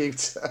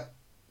computer.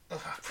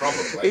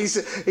 Probably.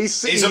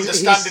 His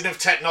understanding of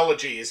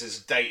technology is as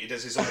dated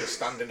as his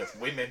understanding of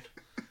women.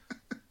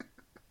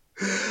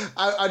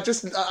 I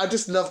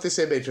just love this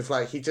image of,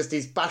 like,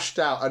 he's bashed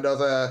out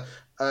another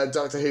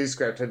Doctor Who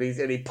script and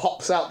he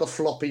pops out the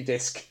floppy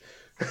disk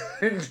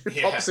and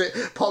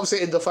pops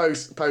it in the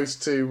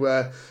post to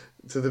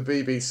the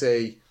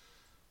BBC,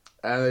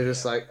 and they're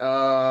just like,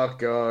 oh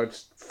god,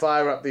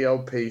 fire up the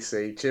old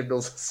PC.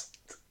 Chibnall's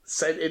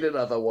sent in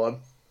another one.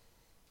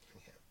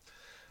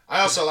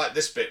 I also like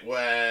this bit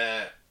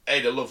where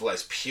Ada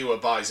Lovelace pure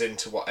buys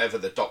into whatever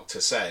the Doctor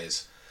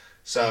says.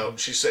 So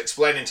she's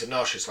explaining to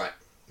Noah, she's like,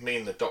 me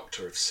and the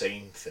Doctor have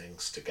seen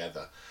things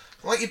together.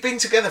 Like, you've been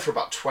together for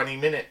about 20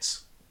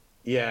 minutes.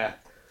 Yeah.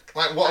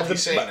 Like, what have you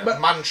seen? A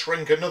man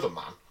shrink another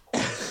man?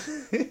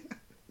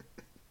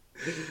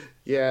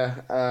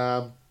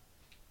 Yeah,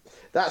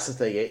 that's the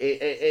thing.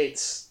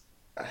 It's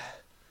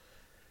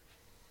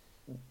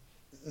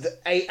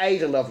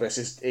Ada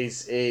Lovelace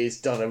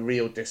is done a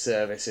real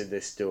disservice in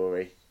this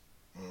story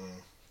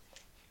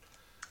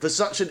for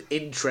such an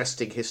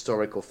interesting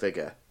historical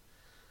figure.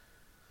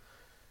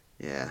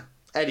 Yeah.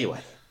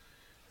 Anyway,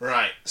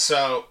 Right,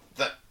 so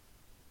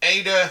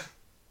Ada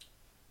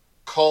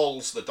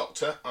calls the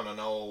Doctor on an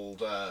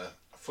old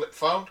flip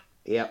phone,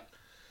 yep,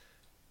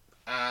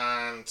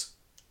 and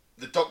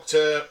the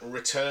Doctor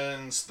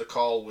returns the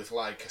call with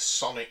like a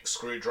sonic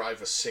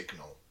screwdriver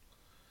signal.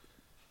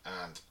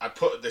 And I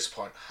put at this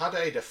point, had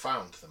Ada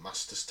found the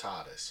Master's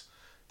TARDIS?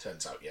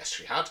 Turns out, yes,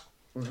 she had.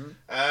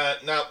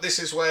 Now, this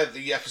is where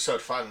the episode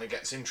finally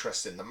gets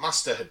interesting. The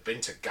Master had been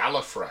to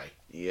Gallifrey,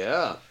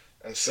 yeah,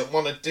 and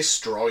someone had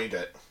destroyed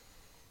it.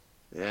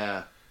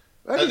 yeah.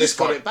 At Only this just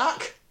got point- it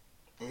back.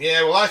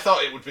 Yeah, well, I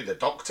thought it would be the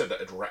Doctor that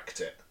had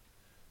wrecked it.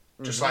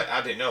 Just like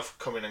had enough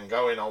coming and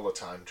going all the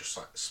time, just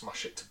like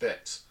smash it to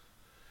bits.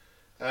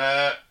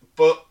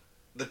 But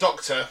the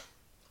Doctor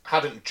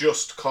hadn't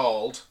just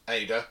called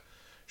Ada,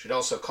 she'd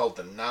also called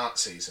the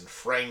Nazis and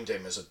framed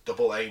him as a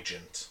double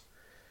agent.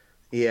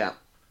 Yeah.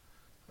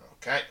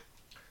 Okay,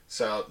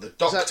 so the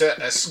Doctor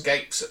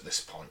escapes at this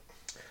point.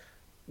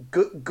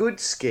 Good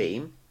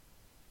scheme.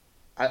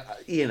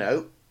 You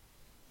know,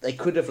 they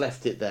could have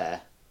left it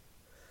there,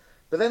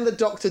 but then the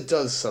Doctor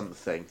does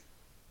something.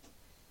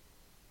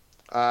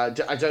 I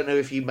don't know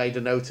if you made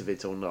a note of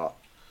it or not,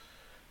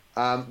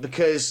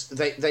 because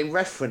they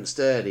referenced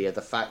earlier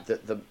the fact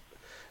that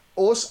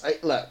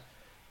look,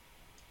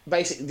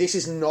 basically this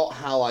is not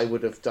how I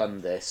would have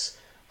done this.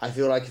 I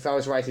feel like if I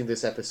was writing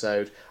this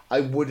episode,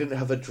 I wouldn't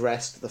have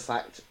addressed the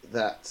fact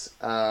that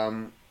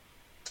the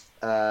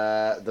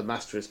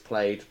Master is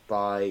played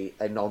by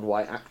a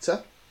non-white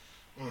actor,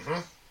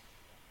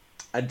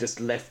 and just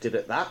left it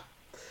at that.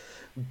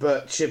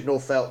 But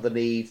Chibnall felt the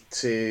need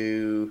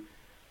to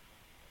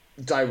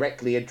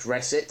directly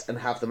address it and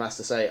have the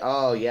Master say,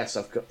 "Oh yes,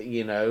 I've got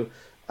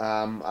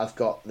I've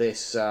got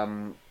this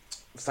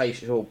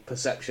facial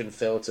perception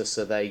filter,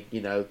 so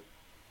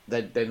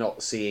they're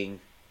not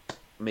seeing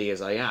me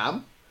as I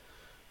am,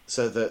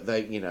 so that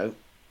they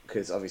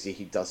because obviously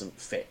he doesn't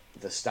fit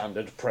the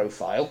standard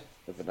profile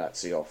of a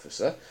Nazi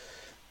officer,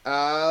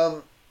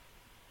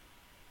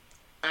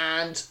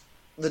 and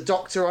the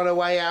Doctor on her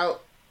way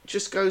out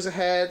just goes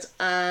ahead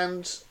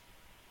and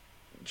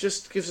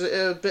just gives it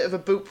a bit of a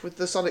boop with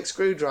the sonic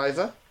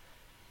screwdriver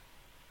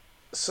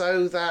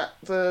so that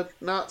the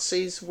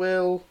Nazis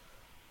will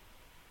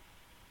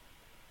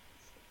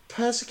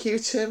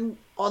persecute him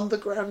on the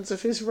grounds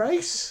of his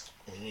race.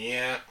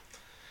 Yeah,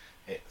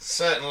 it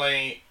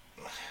certainly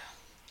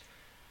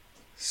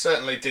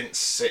didn't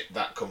sit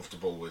that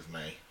comfortable with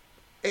me.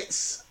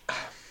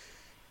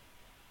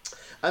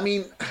 I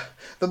mean,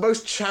 the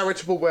most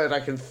charitable word I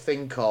can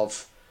think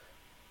of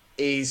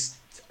is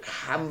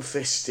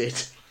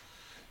ham-fisted.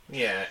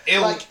 Yeah,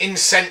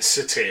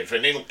 insensitive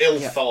and ill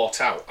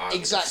thought out.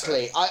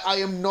 Exactly. I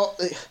am not.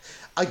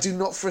 I do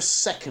not for a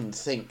second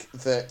think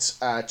that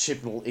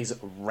Chibnall is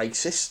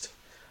racist.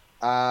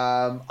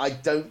 I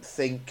don't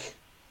think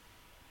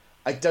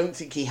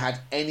he had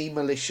any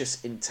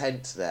malicious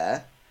intent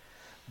there.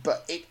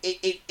 But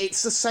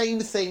it's the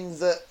same thing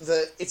that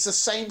it's the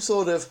same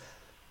sort of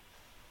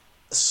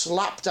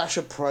slapdash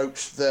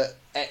approach that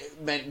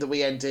meant that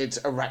we ended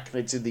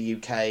Arachnids in the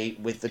UK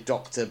with the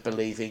Doctor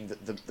believing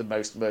that the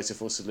most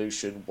merciful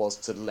solution was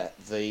to let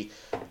the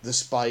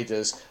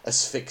spiders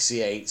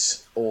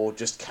asphyxiate or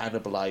just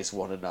cannibalise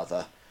one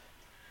another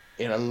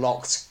in a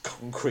locked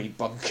concrete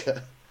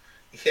bunker.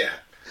 Yeah.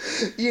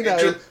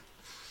 It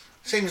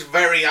seems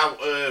very out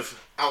of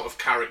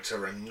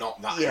character and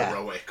not that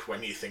heroic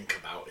when you think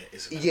about it,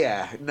 isn't it?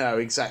 Yeah, no,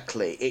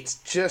 exactly. It's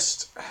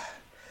just...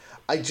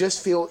 I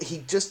just feel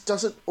he just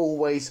doesn't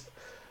always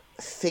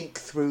think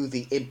through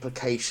the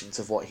implications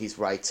of what he's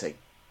writing.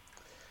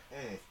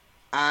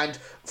 And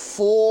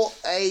for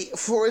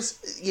us,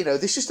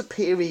 this is just a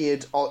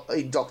period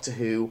in Doctor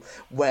Who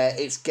where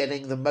it's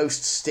getting the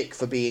most stick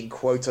for being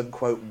quote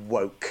unquote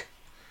woke.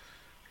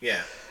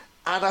 Yeah.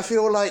 And I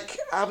feel like,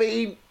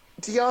 the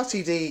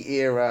RTD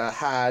era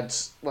had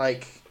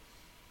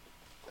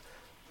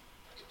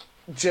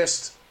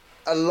just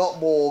a lot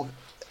more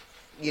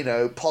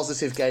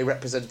positive gay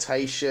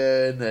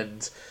representation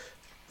and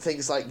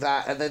things like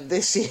that, and then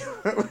this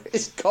era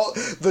it's got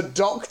the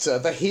Doctor,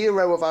 the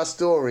hero of our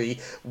story,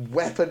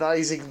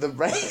 weaponizing the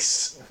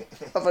race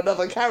of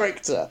another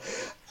character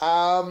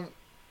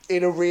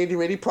in a really,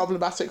 really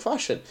problematic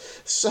fashion.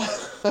 So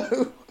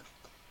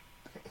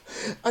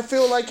I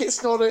feel like you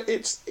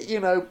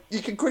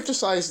can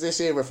criticize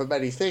this era for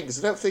many things.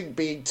 I don't think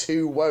being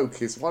too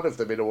woke is one of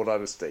them, in all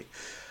honesty.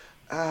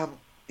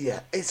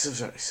 Yeah, it's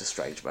a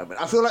strange moment.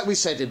 I feel like we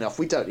said enough.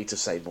 We don't need to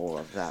say more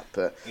on that,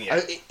 but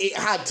it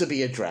had to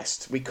be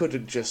addressed. We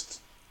couldn't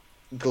just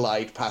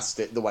glide past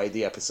it the way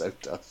the episode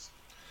does.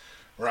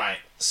 Right,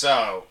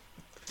 so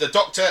the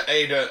Doctor,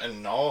 Ada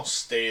and Nor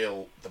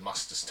steal the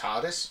Master's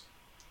TARDIS.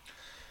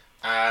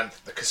 And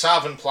the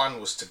Kasavan plan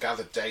was to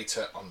gather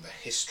data on the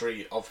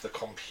history of the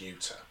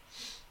computer,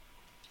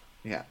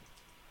 Yeah.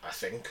 I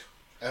think.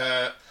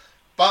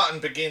 Barton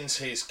begins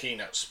his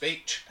keynote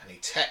speech and he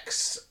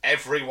texts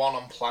everyone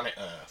on planet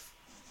Earth.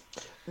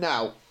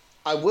 Now,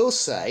 I will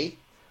say,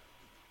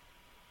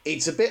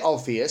 it's a bit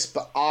obvious,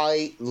 but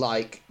I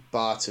like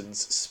Barton's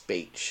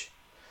speech.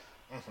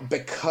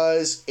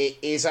 Because it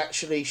is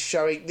actually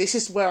showing... This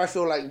is where I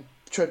feel like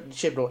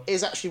Chibnall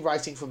is actually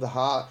writing from the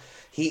heart.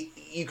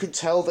 You can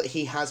tell that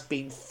he has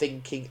been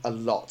thinking a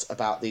lot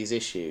about these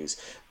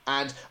issues.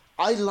 And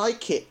I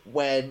like it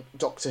when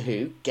Doctor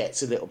Who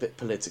gets a little bit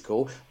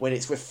political, when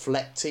it's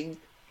reflecting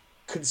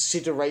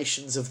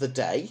considerations of the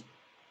day,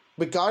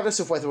 regardless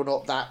of whether or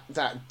not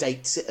that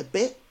dates it a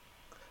bit.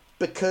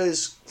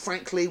 Because,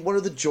 frankly, one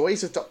of the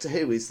joys of Doctor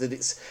Who is that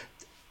it's...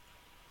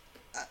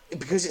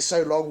 because it's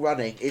so long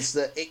running, is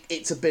that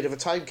it's a bit of a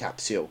time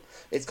capsule.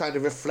 It's kind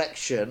of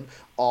reflection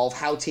of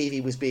how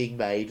TV was being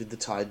made at the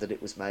time that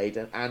it was made,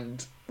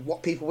 and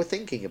what people were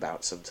thinking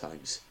about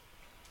sometimes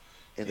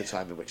in the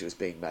time in which it was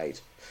being made.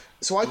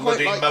 So I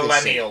quite like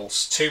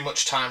millennials, too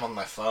much time on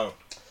their phone.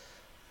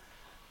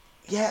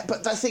 Yeah,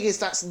 but the thing is,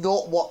 that's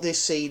not what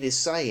this scene is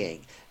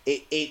saying.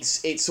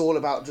 It's all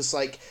about just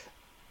like,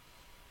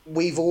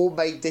 we've all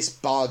made this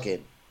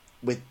bargain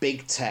with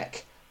big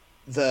tech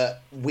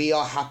that we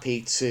are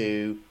happy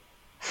to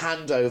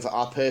hand over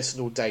our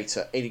personal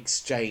data in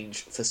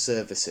exchange for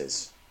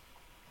services.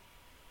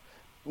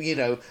 You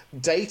know,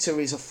 data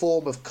is a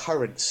form of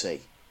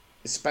currency,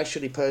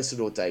 especially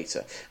personal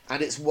data,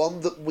 and it's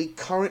one that we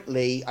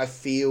currently, I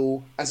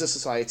feel, as a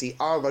society,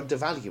 are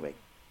undervaluing.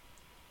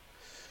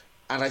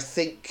 And I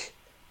think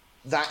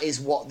that is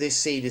what this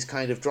scene is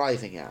kind of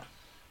driving at.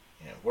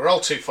 Yeah, we're all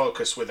too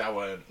focused with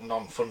our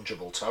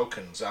non-fungible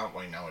tokens, aren't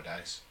we,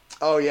 nowadays?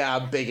 Oh yeah,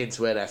 I'm big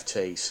into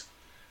NFTs.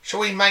 Shall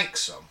we make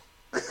some?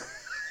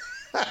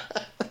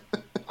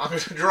 I'm going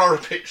to draw a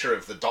picture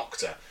of the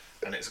Doctor,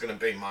 and it's going to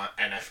be my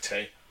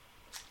NFT.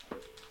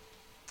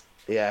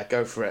 Yeah,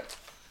 go for it.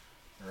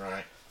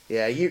 Right.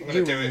 Yeah, you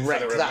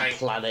wreck that remain...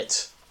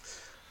 planet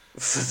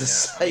for the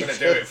sake. I'm going to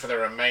do it for the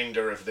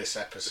remainder of this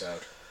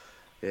episode.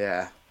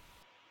 Yeah.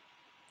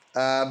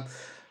 But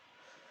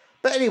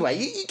anyway,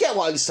 you get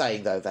what I'm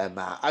saying though, there,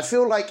 Matt. I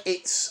feel like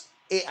it's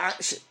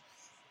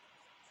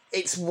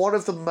one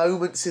of the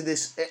moments in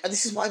this, and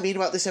this is what I mean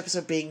about this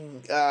episode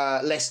being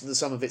less than the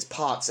sum of its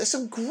parts. There's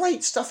some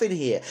great stuff in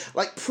here.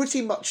 Like,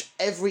 pretty much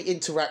every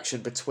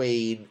interaction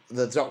between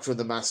the Doctor and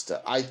the Master,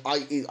 I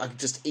could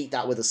just eat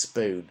that with a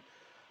spoon.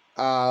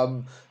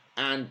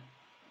 And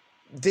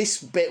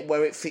this bit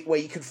where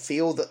you can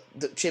feel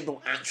that Chibnall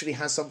actually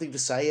has something to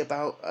say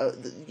about,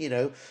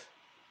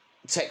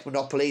 tech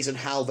monopolies and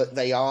how that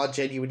they are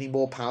genuinely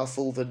more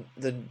powerful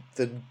than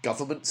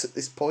governments at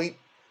this point,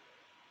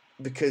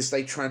 because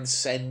they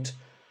transcend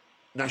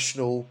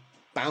national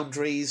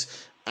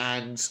boundaries,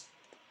 and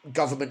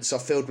governments are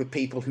filled with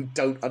people who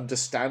don't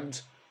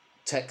understand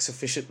tech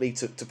sufficiently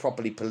to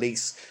properly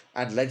police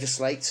and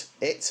legislate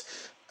it.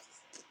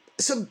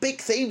 Some big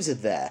themes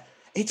in there.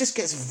 It just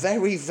gets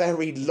very,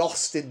 very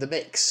lost in the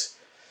mix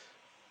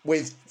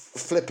with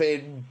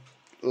flipping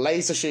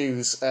laser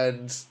shoes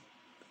and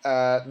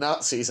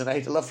Nazis and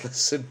Ada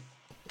Lovelace and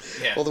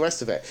all the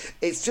rest of it.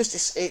 It's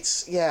just,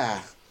 it's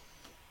yeah.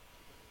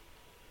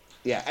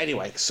 Yeah,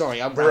 anyway, sorry,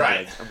 I'm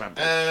rambling.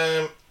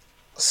 Right.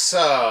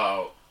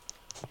 So,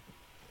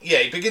 yeah,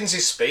 he begins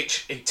his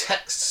speech. He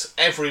texts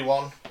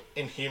everyone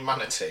in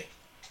humanity.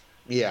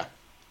 Yeah.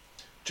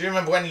 Do you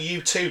remember when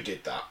U2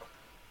 did that?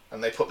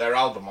 And they put their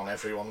album on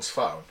everyone's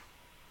phone?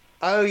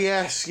 Oh,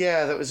 yes,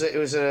 yeah, it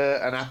was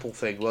an Apple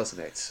thing,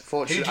 wasn't it?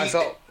 Fortunately,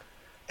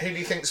 who do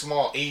you think's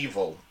more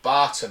evil,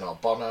 Barton or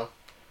Bono?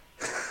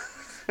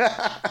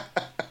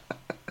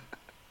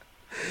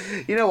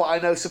 You know what? I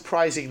know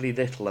surprisingly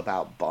little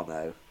about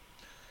Bono.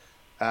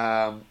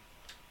 I'm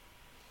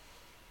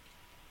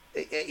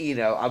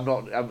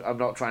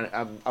not trying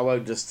to. I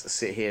won't just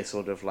sit here,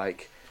 sort of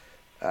like,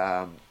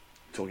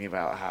 talking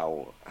about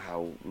how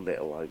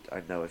little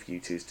I know of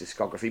U2's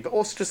discography, but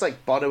also just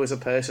like Bono as a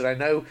person. I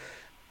know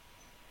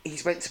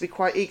he's meant to be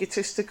quite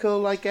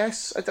egotistical, I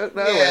guess. I don't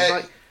know. Yeah, and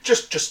like,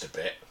 just a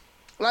bit.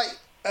 Like,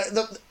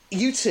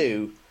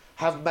 U2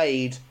 have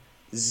made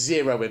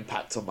zero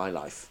impact on my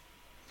life.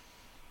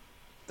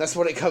 That's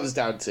what it comes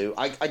down to.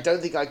 I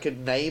don't think I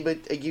could name a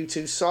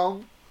U2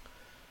 song.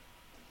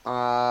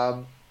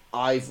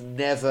 I've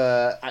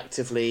never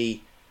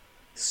actively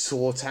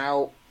sought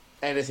out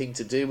anything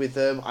to do with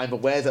them. I'm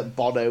aware that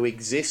Bono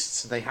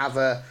exists. They have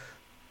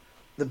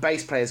the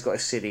bass player's got a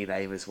silly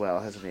name as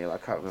well, hasn't he? I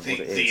can't remember what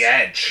it is. The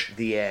Edge.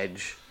 The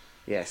Edge,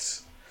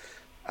 yes.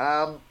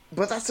 But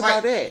that's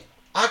about it.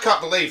 I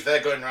can't believe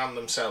they're going around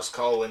themselves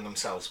calling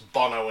themselves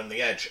Bono and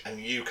the Edge,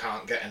 and you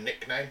can't get a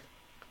nickname.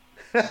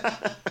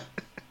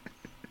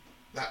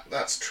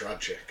 That's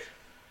tragic.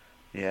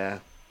 Yeah.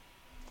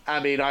 I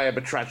mean, I am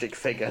a tragic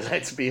figure,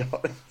 let's be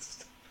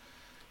honest.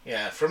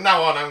 Yeah, from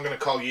now on I'm going to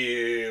call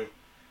you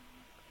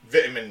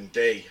Vitamin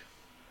D.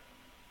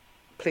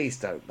 Please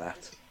don't,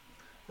 Matt.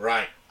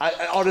 Right.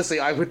 Honestly,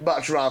 I would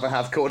much rather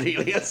have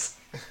Cornelius.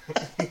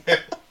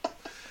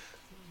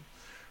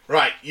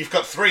 Right, you've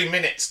got 3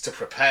 minutes to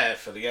prepare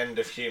for the end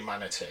of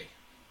humanity.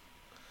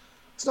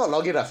 It's not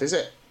long enough, is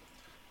it?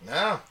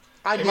 No.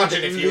 I need Imagine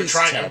at if you were least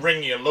trying 10. to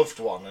ring your loved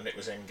one and it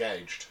was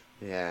engaged.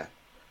 Yeah.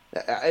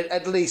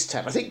 At least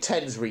 10. I think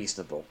 10's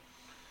reasonable.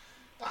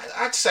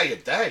 I'd say a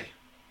day.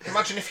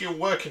 Imagine if you were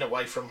working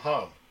away from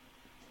home.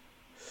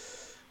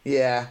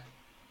 Yeah.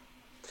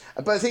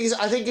 But the thing is,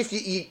 I think if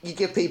you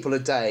give people a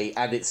day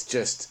and it's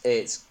just,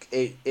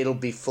 it'll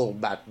be full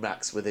Mad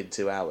Max within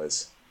 2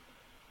 hours.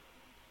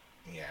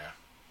 Yeah.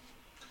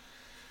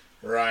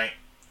 Right.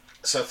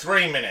 So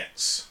 3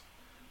 minutes.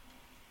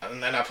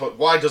 And then I put,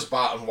 why does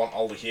Barton want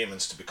all the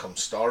humans to become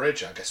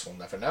storage? I guess we'll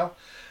never know.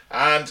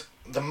 And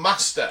the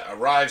Master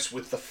arrives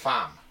with the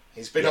fam.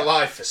 He's been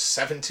alive for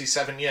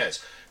 77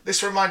 years.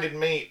 This reminded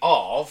me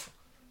of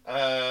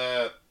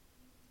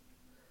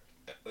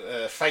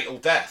Fatal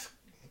Death,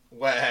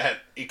 where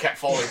he kept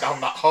falling down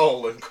that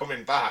hole and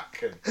coming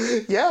back. And,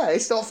 Yeah,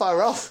 it's not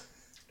far off.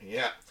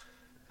 yeah.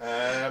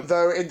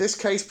 Though in this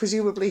case,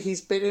 presumably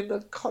he's been in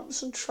a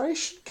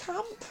concentration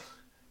camp.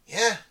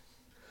 Yeah.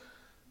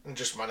 And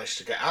just managed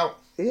to get out.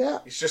 Yeah,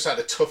 He's just had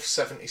a tough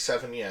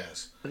 77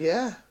 years.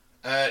 yeah.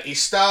 He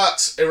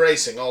starts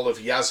erasing all of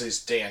Yaz's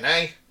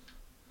DNA,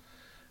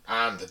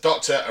 and the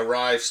Doctor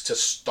arrives to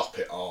stop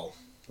it all.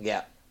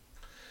 Yeah.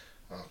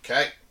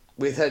 Okay.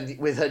 With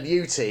her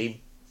new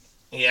team.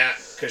 Yeah,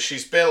 because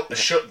she's built a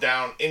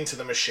shutdown into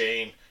the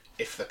machine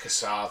if the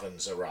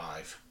Kasavans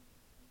arrive.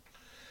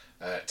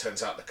 It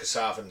turns out the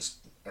Kasavans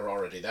are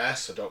already there,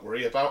 so don't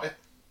worry about it.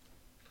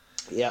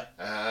 Yeah.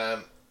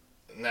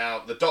 Now,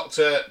 the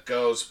Doctor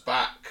goes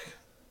back...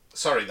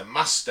 Sorry, the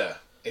Master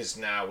is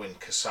now in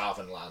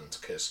Kasavan land,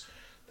 because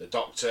the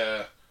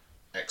Doctor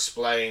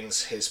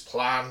explains his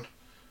plan,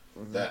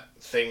 that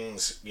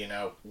things,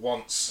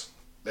 once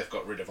they've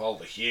got rid of all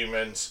the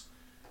humans,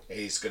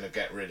 he's going to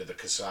get rid of the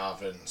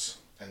Kasavans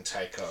and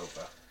take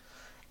over.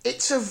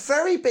 It's a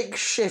very big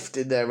shift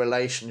in their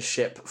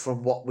relationship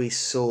from what we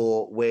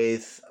saw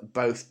with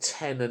both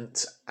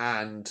Tennant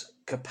and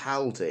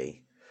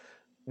Capaldi,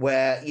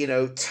 where,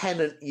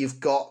 Tennant, you've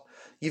got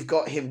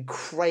him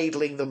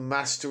cradling the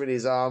Master in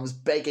his arms,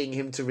 begging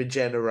him to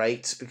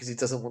regenerate because he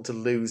doesn't want to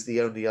lose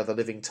the only other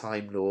living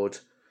Time Lord.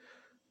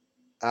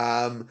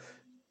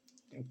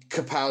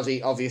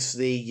 Capaldi,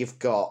 obviously, you've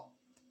got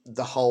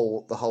the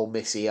whole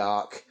Missy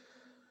arc.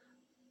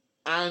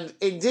 And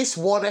in this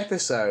one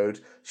episode,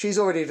 she's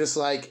already just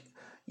like,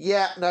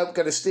 yeah, nope,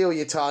 going to steal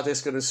your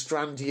TARDIS, going to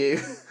strand you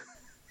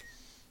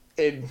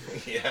in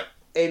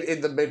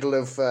the middle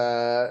of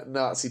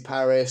Nazi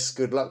Paris.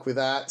 Good luck with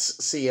that.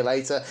 See you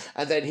later.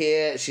 And then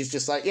here, she's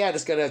just like, yeah,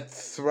 just going to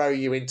throw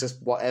you into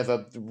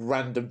whatever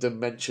random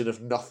dimension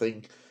of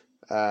nothing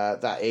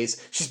that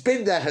is. She's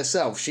been there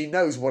herself. She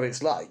knows what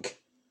it's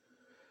like.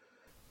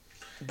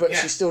 But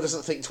she still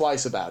doesn't think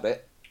twice about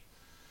it.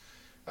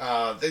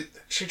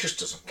 She just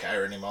doesn't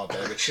care anymore,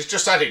 David. She's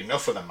just had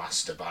enough of the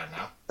Master by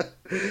now.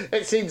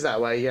 It seems that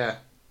way, yeah.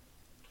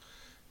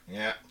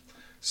 Yeah.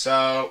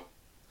 So,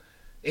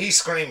 he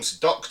screams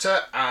Doctor,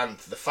 and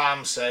the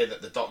fam say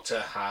that the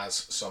Doctor has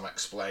some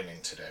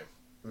explaining to do.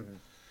 Mm-hmm.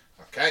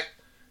 Okay.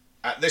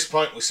 At this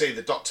point, we see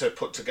the Doctor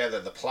put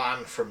together the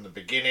plan from the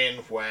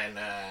beginning when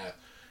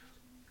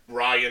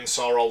Ryan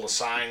saw all the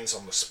signs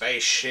on the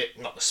spaceship.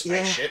 Not the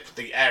spaceship,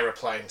 the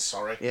aeroplane,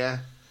 sorry. Yeah.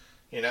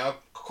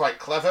 Quite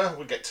clever.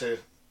 We get to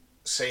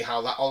see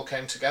how that all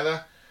came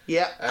together.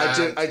 Yeah,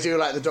 I do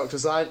like the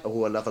Doctor's line.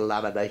 Oh, I love a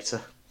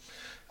laminator.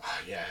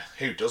 Yeah,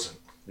 who doesn't?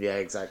 Yeah,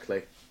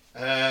 exactly.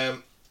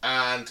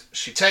 And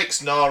she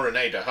takes Nora and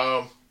Ada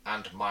home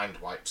and mind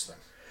wipes them.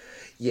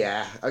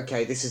 Yeah,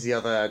 okay, this is the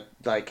other,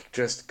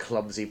 just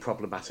clumsy,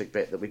 problematic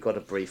bit that we've got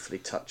to briefly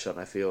touch on,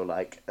 I feel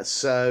like.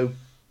 So,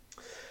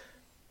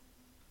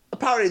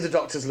 apparently the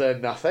Doctor's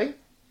learned nothing.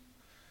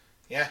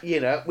 Yeah.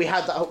 We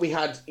had,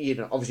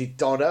 obviously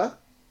Donna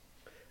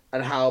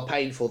and how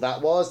painful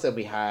that was. Then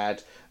we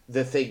had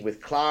the thing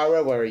with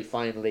Clara where he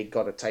finally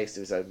got a taste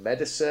of his own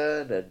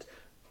medicine and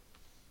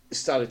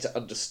started to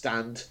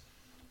understand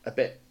a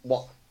bit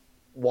what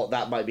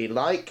that might be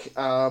like,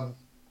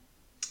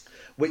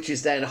 which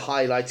is then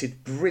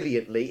highlighted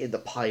brilliantly in the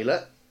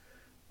pilot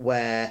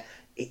where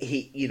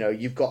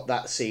you've got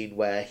that scene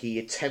where he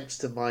attempts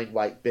to mind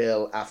wipe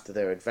Bill after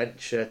their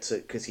adventure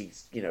because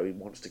he's, he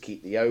wants to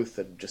keep the oath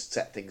and just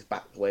set things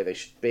back the way they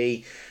should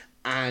be.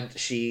 And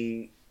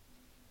she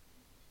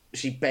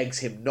begs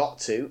him not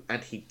to,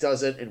 and he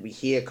doesn't. And we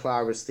hear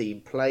Clara's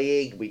theme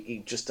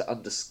playing, just to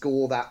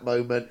underscore that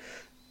moment.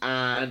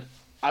 And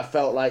I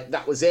felt like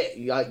that was it.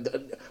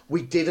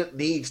 We didn't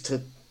need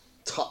to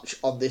touch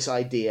on this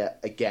idea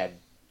again.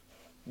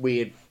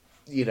 We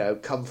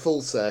had, come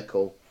full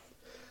circle.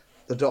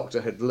 The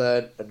Doctor had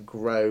learned and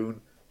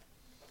grown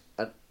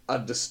and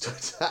understood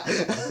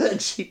that.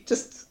 And she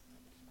just...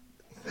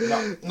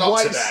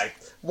 Not today.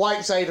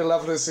 Wipes Ada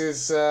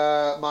Lovelace's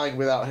mind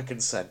without her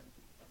consent.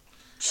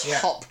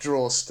 Top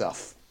drawer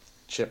stuff.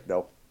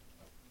 Chibnall.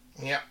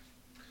 Yeah.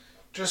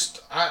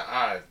 Just,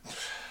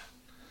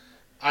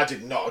 I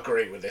did not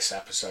agree with this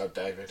episode,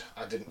 David.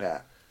 I didn't.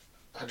 Yeah.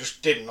 I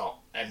just did not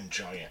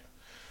enjoy it.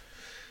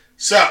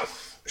 So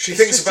she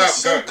thinks about it's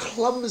so going.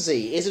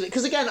 clumsy, isn't it?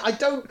 Because again,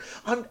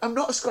 I'm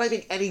not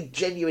ascribing any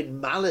genuine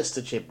malice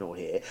to Chibnall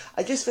here.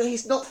 I just feel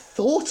he's not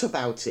thought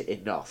about it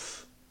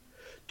enough.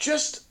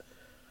 Just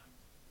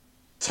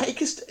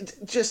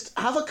just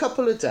have a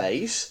couple of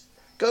days,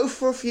 go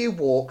for a few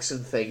walks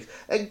and things,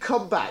 and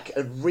come back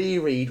and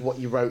reread what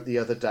you wrote the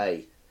other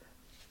day.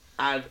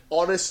 And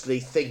honestly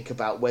think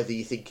about whether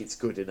you think it's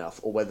good enough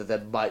or whether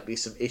there might be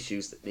some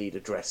issues that need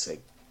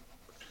addressing.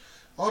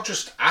 Or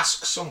just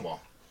ask someone.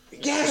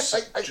 Yeah,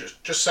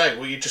 just say,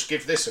 will you just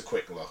give this a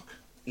quick look?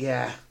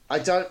 Yeah, I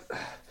don't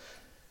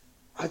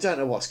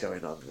know what's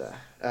going on there.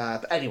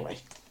 But anyway.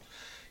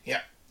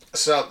 Yeah.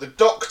 So the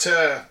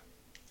Doctor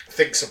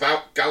thinks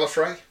about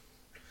Gallifrey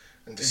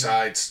and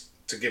decides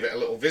to give it a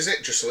little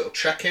visit, just a little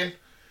check-in.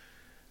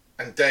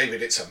 And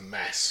David, it's a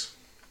mess.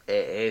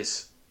 It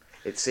is.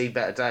 It's seen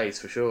better days,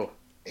 for sure.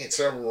 It's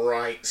a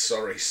right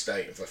sorry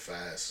state of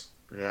affairs.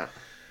 Yeah.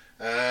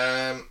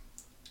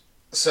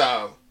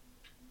 So,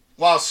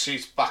 whilst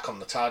she's back on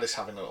the TARDIS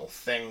having a little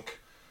think,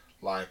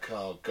 like,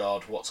 oh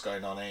God, what's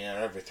going on here?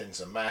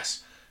 Everything's a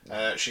mess.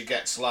 She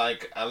gets,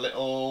 like, a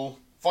little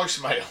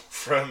voicemail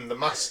from the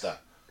Master.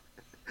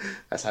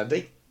 That's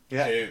handy.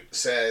 Yeah. Who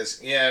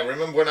says, yeah,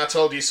 remember when I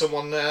told you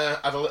someone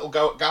had a little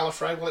go at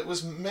Gallifrey? Well, it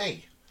was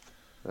me.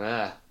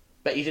 Ah.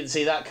 Bet you didn't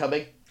see that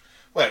coming.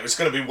 Well, it was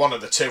going to be one of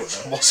the two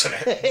of them, wasn't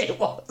it? It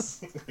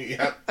was.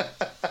 Yeah.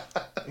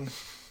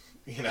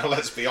 You know,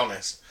 let's be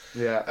honest.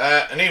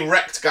 Yeah. And he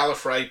wrecked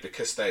Gallifrey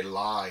because they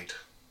lied.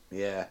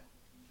 Yeah.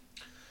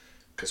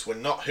 Because we're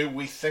not who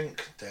we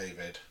think,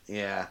 David.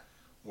 Yeah.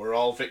 We're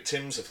all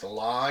victims of the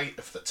lie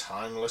of the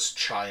timeless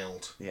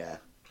child. Yeah.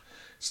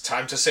 It's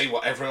time to see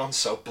what everyone's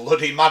so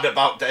bloody mad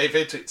about,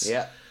 David. It's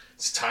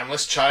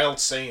timeless child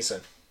season.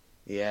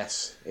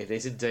 Yes, it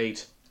is indeed.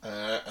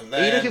 And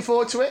Are you looking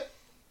forward to it?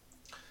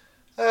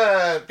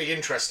 Be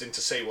interesting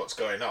to see what's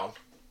going on.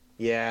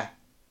 Yeah.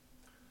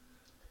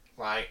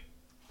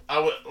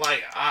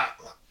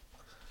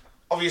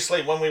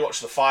 Obviously, when we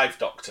watched the Five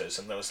Doctors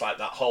and there was like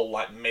that whole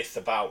like myth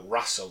about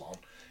Rassilon,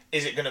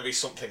 is it going to be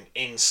something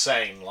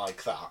insane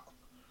like that,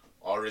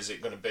 or is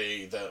it going to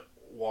be that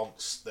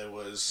once there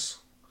was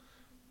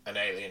an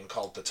alien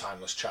called the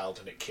Timeless Child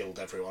and it killed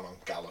everyone on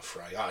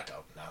Gallifrey? I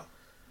don't know.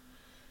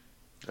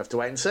 Have to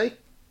wait and see.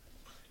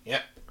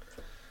 Yeah.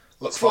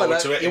 Look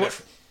forward to it.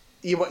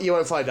 You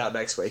won't find out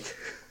next week.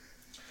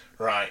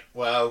 Right.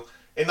 Well,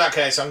 in that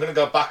case, I'm going to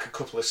go back a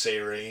couple of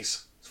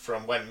series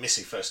from when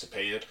Missy first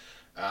appeared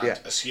and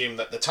assume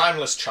that the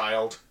Timeless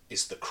Child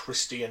is the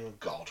Christian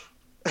God.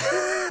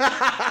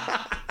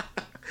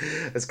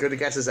 As good a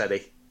guess as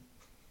any.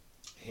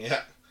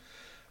 Yeah.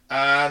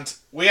 And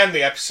we end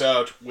the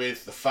episode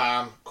with the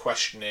farm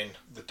questioning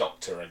the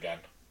Doctor again.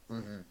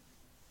 Mm-hmm.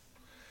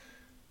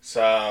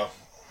 So...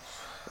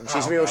 And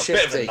she's real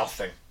shifty. A bit of a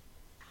nothing.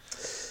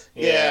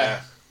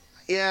 Yeah.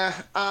 Yeah.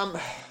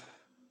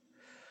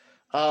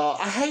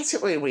 I hate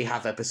it when we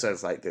have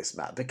episodes like this,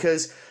 Matt,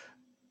 because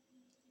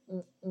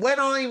when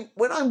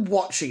I'm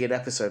watching an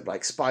episode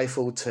like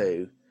Spyfall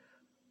 2,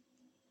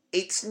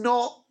 it's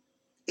not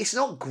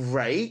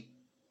great,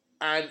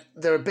 and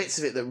there are bits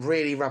of it that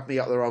really rub me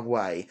up the wrong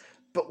way.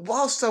 But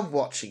whilst I'm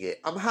watching it,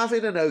 I'm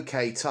having an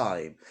okay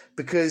time,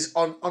 because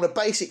on a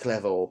basic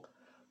level,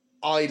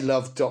 I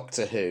love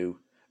Doctor Who,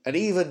 and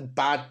even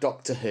bad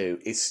Doctor Who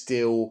is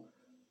still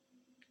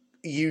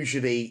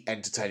usually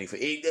entertaining for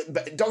it.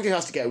 But Doctor Who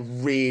has to get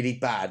really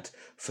bad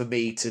for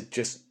me to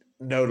just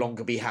no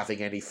longer be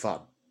having any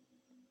fun.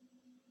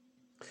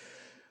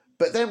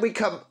 But then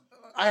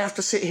I have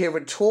to sit here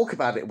and talk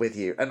about it with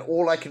you, and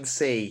all I can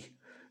see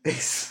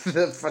is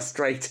the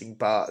frustrating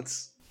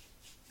parts.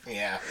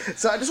 Yeah.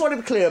 So I just want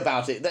to be clear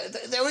about it.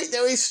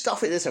 There is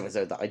stuff in this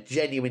episode that I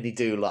genuinely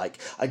do like.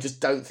 I just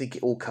don't think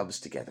it all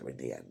comes together in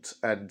the end.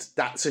 And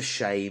that's a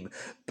shame.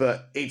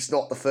 But it's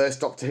not the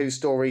first Doctor Who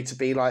story to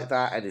be like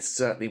that, and it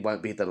certainly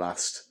won't be the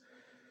last.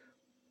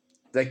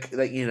 They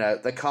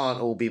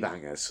can't all be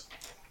bangers.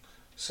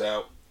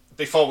 So,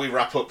 before we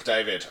wrap up,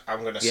 David,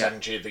 I'm going to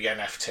send you the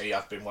NFT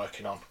I've been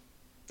working on.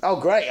 Oh,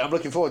 great. I'm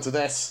looking forward to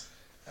this.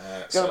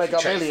 Going to make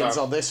our millions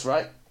on this,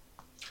 right?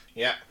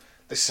 Yeah.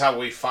 This is how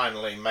we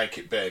finally make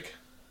it big.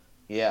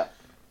 Yeah.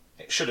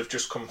 It should have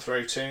just come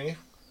through to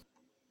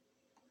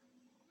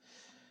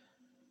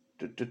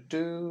you.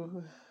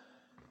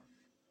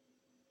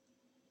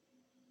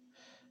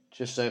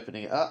 Just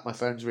opening it up. My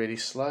phone's really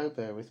slow.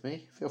 Bear with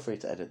me. Feel free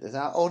to edit this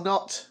out or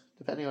not,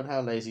 depending on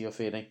how lazy you're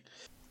feeling.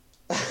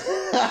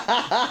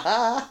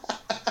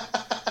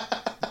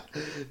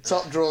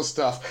 Top drawer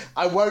stuff.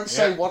 I won't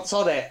say what's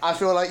on it. I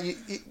feel like you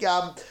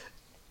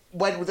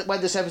when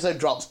this episode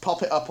drops,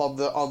 pop it up on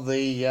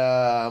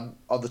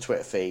the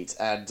Twitter feed,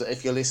 and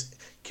if you're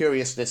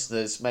curious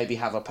listeners, maybe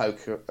have a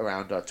poke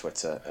around our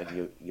Twitter,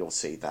 and you'll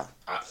see that.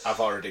 I've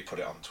already put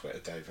it on Twitter,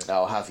 David.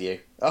 Oh, have you?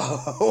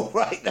 Oh,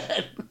 right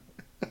then.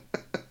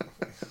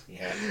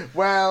 Yeah.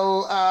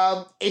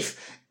 Well,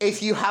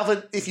 if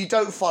you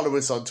don't follow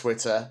us on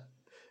Twitter,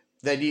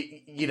 then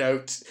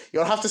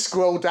you'll have to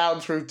scroll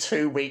down through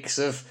 2 weeks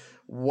of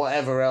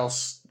whatever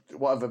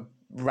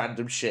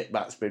random shit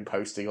Matt's been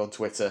posting on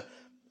Twitter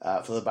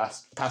for the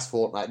past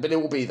fortnight, but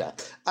it will be there.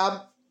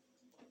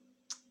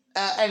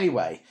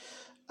 Anyway,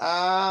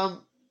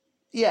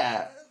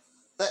 yeah,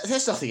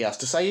 there's nothing else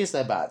to say, is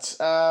there, Matt?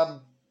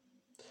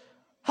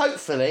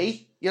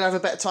 Hopefully, you'll have a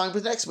better time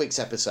with next week's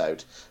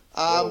episode.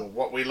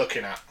 What are we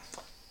looking at?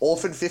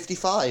 Orphan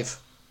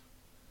 55.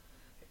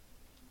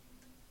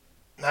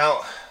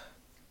 Now,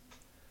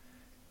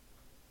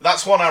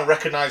 that's one I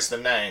recognise the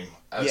name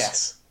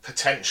as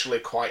potentially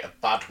quite a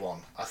bad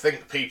one. I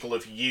think people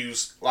have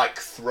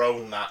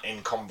thrown that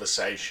in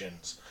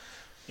conversations.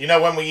 You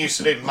know when we used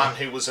to do Man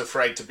Who Was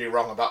Afraid to Be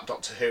Wrong about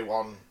Doctor Who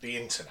on the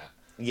internet?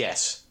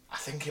 Yes. I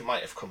think it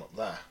might have come up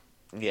there.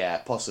 Yeah,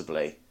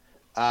 possibly.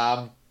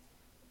 I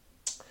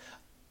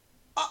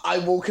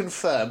will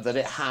confirm that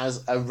it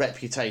has a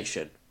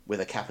reputation with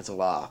a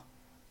capital R.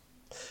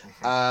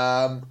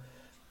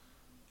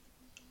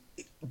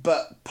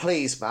 But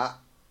please, Matt,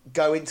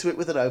 go into it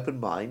with an open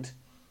mind.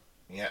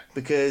 Yeah.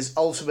 Because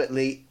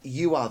ultimately,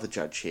 you are the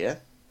judge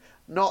here,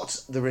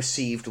 not the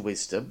received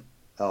wisdom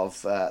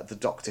of the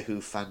Doctor Who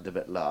fandom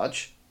at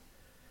large.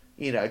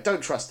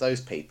 Don't trust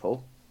those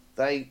people.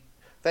 They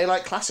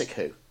like Classic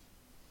Who.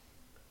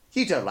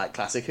 You don't like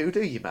Classic Who,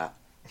 do you, Matt?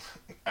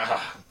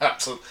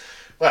 Absolutely.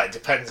 Well, it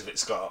depends if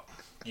it's got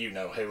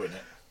you-know-who in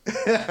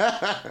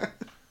it.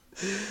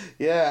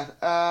 Yeah.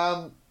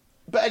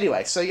 But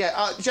anyway, so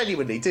yeah,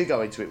 genuinely, do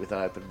go into it with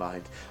an open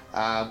mind.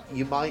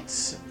 You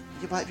might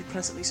be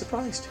pleasantly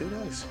surprised. Who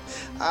knows?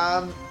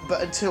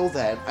 But until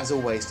then, as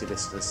always, dear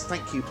listeners,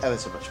 thank you ever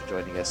so much for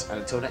joining us. And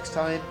until next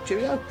time,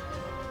 cheerio.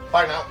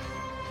 Bye now.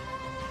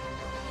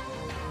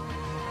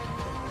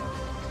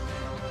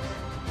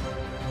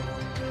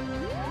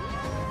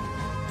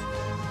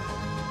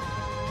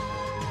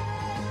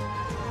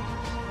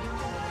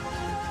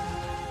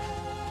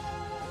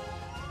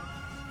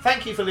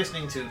 Thank you for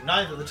listening to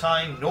Neither the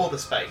Time Nor the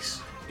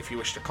Space. If you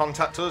wish to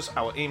contact us,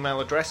 our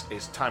email address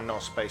is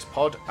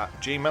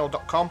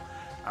timenorspacepod@gmail.com,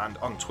 and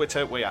on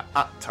Twitter we are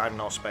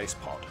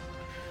 @timenorspacepod.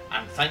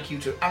 And thank you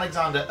to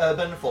Alexander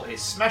Urban for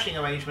his smashing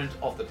arrangement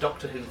of the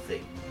Doctor Who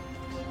theme.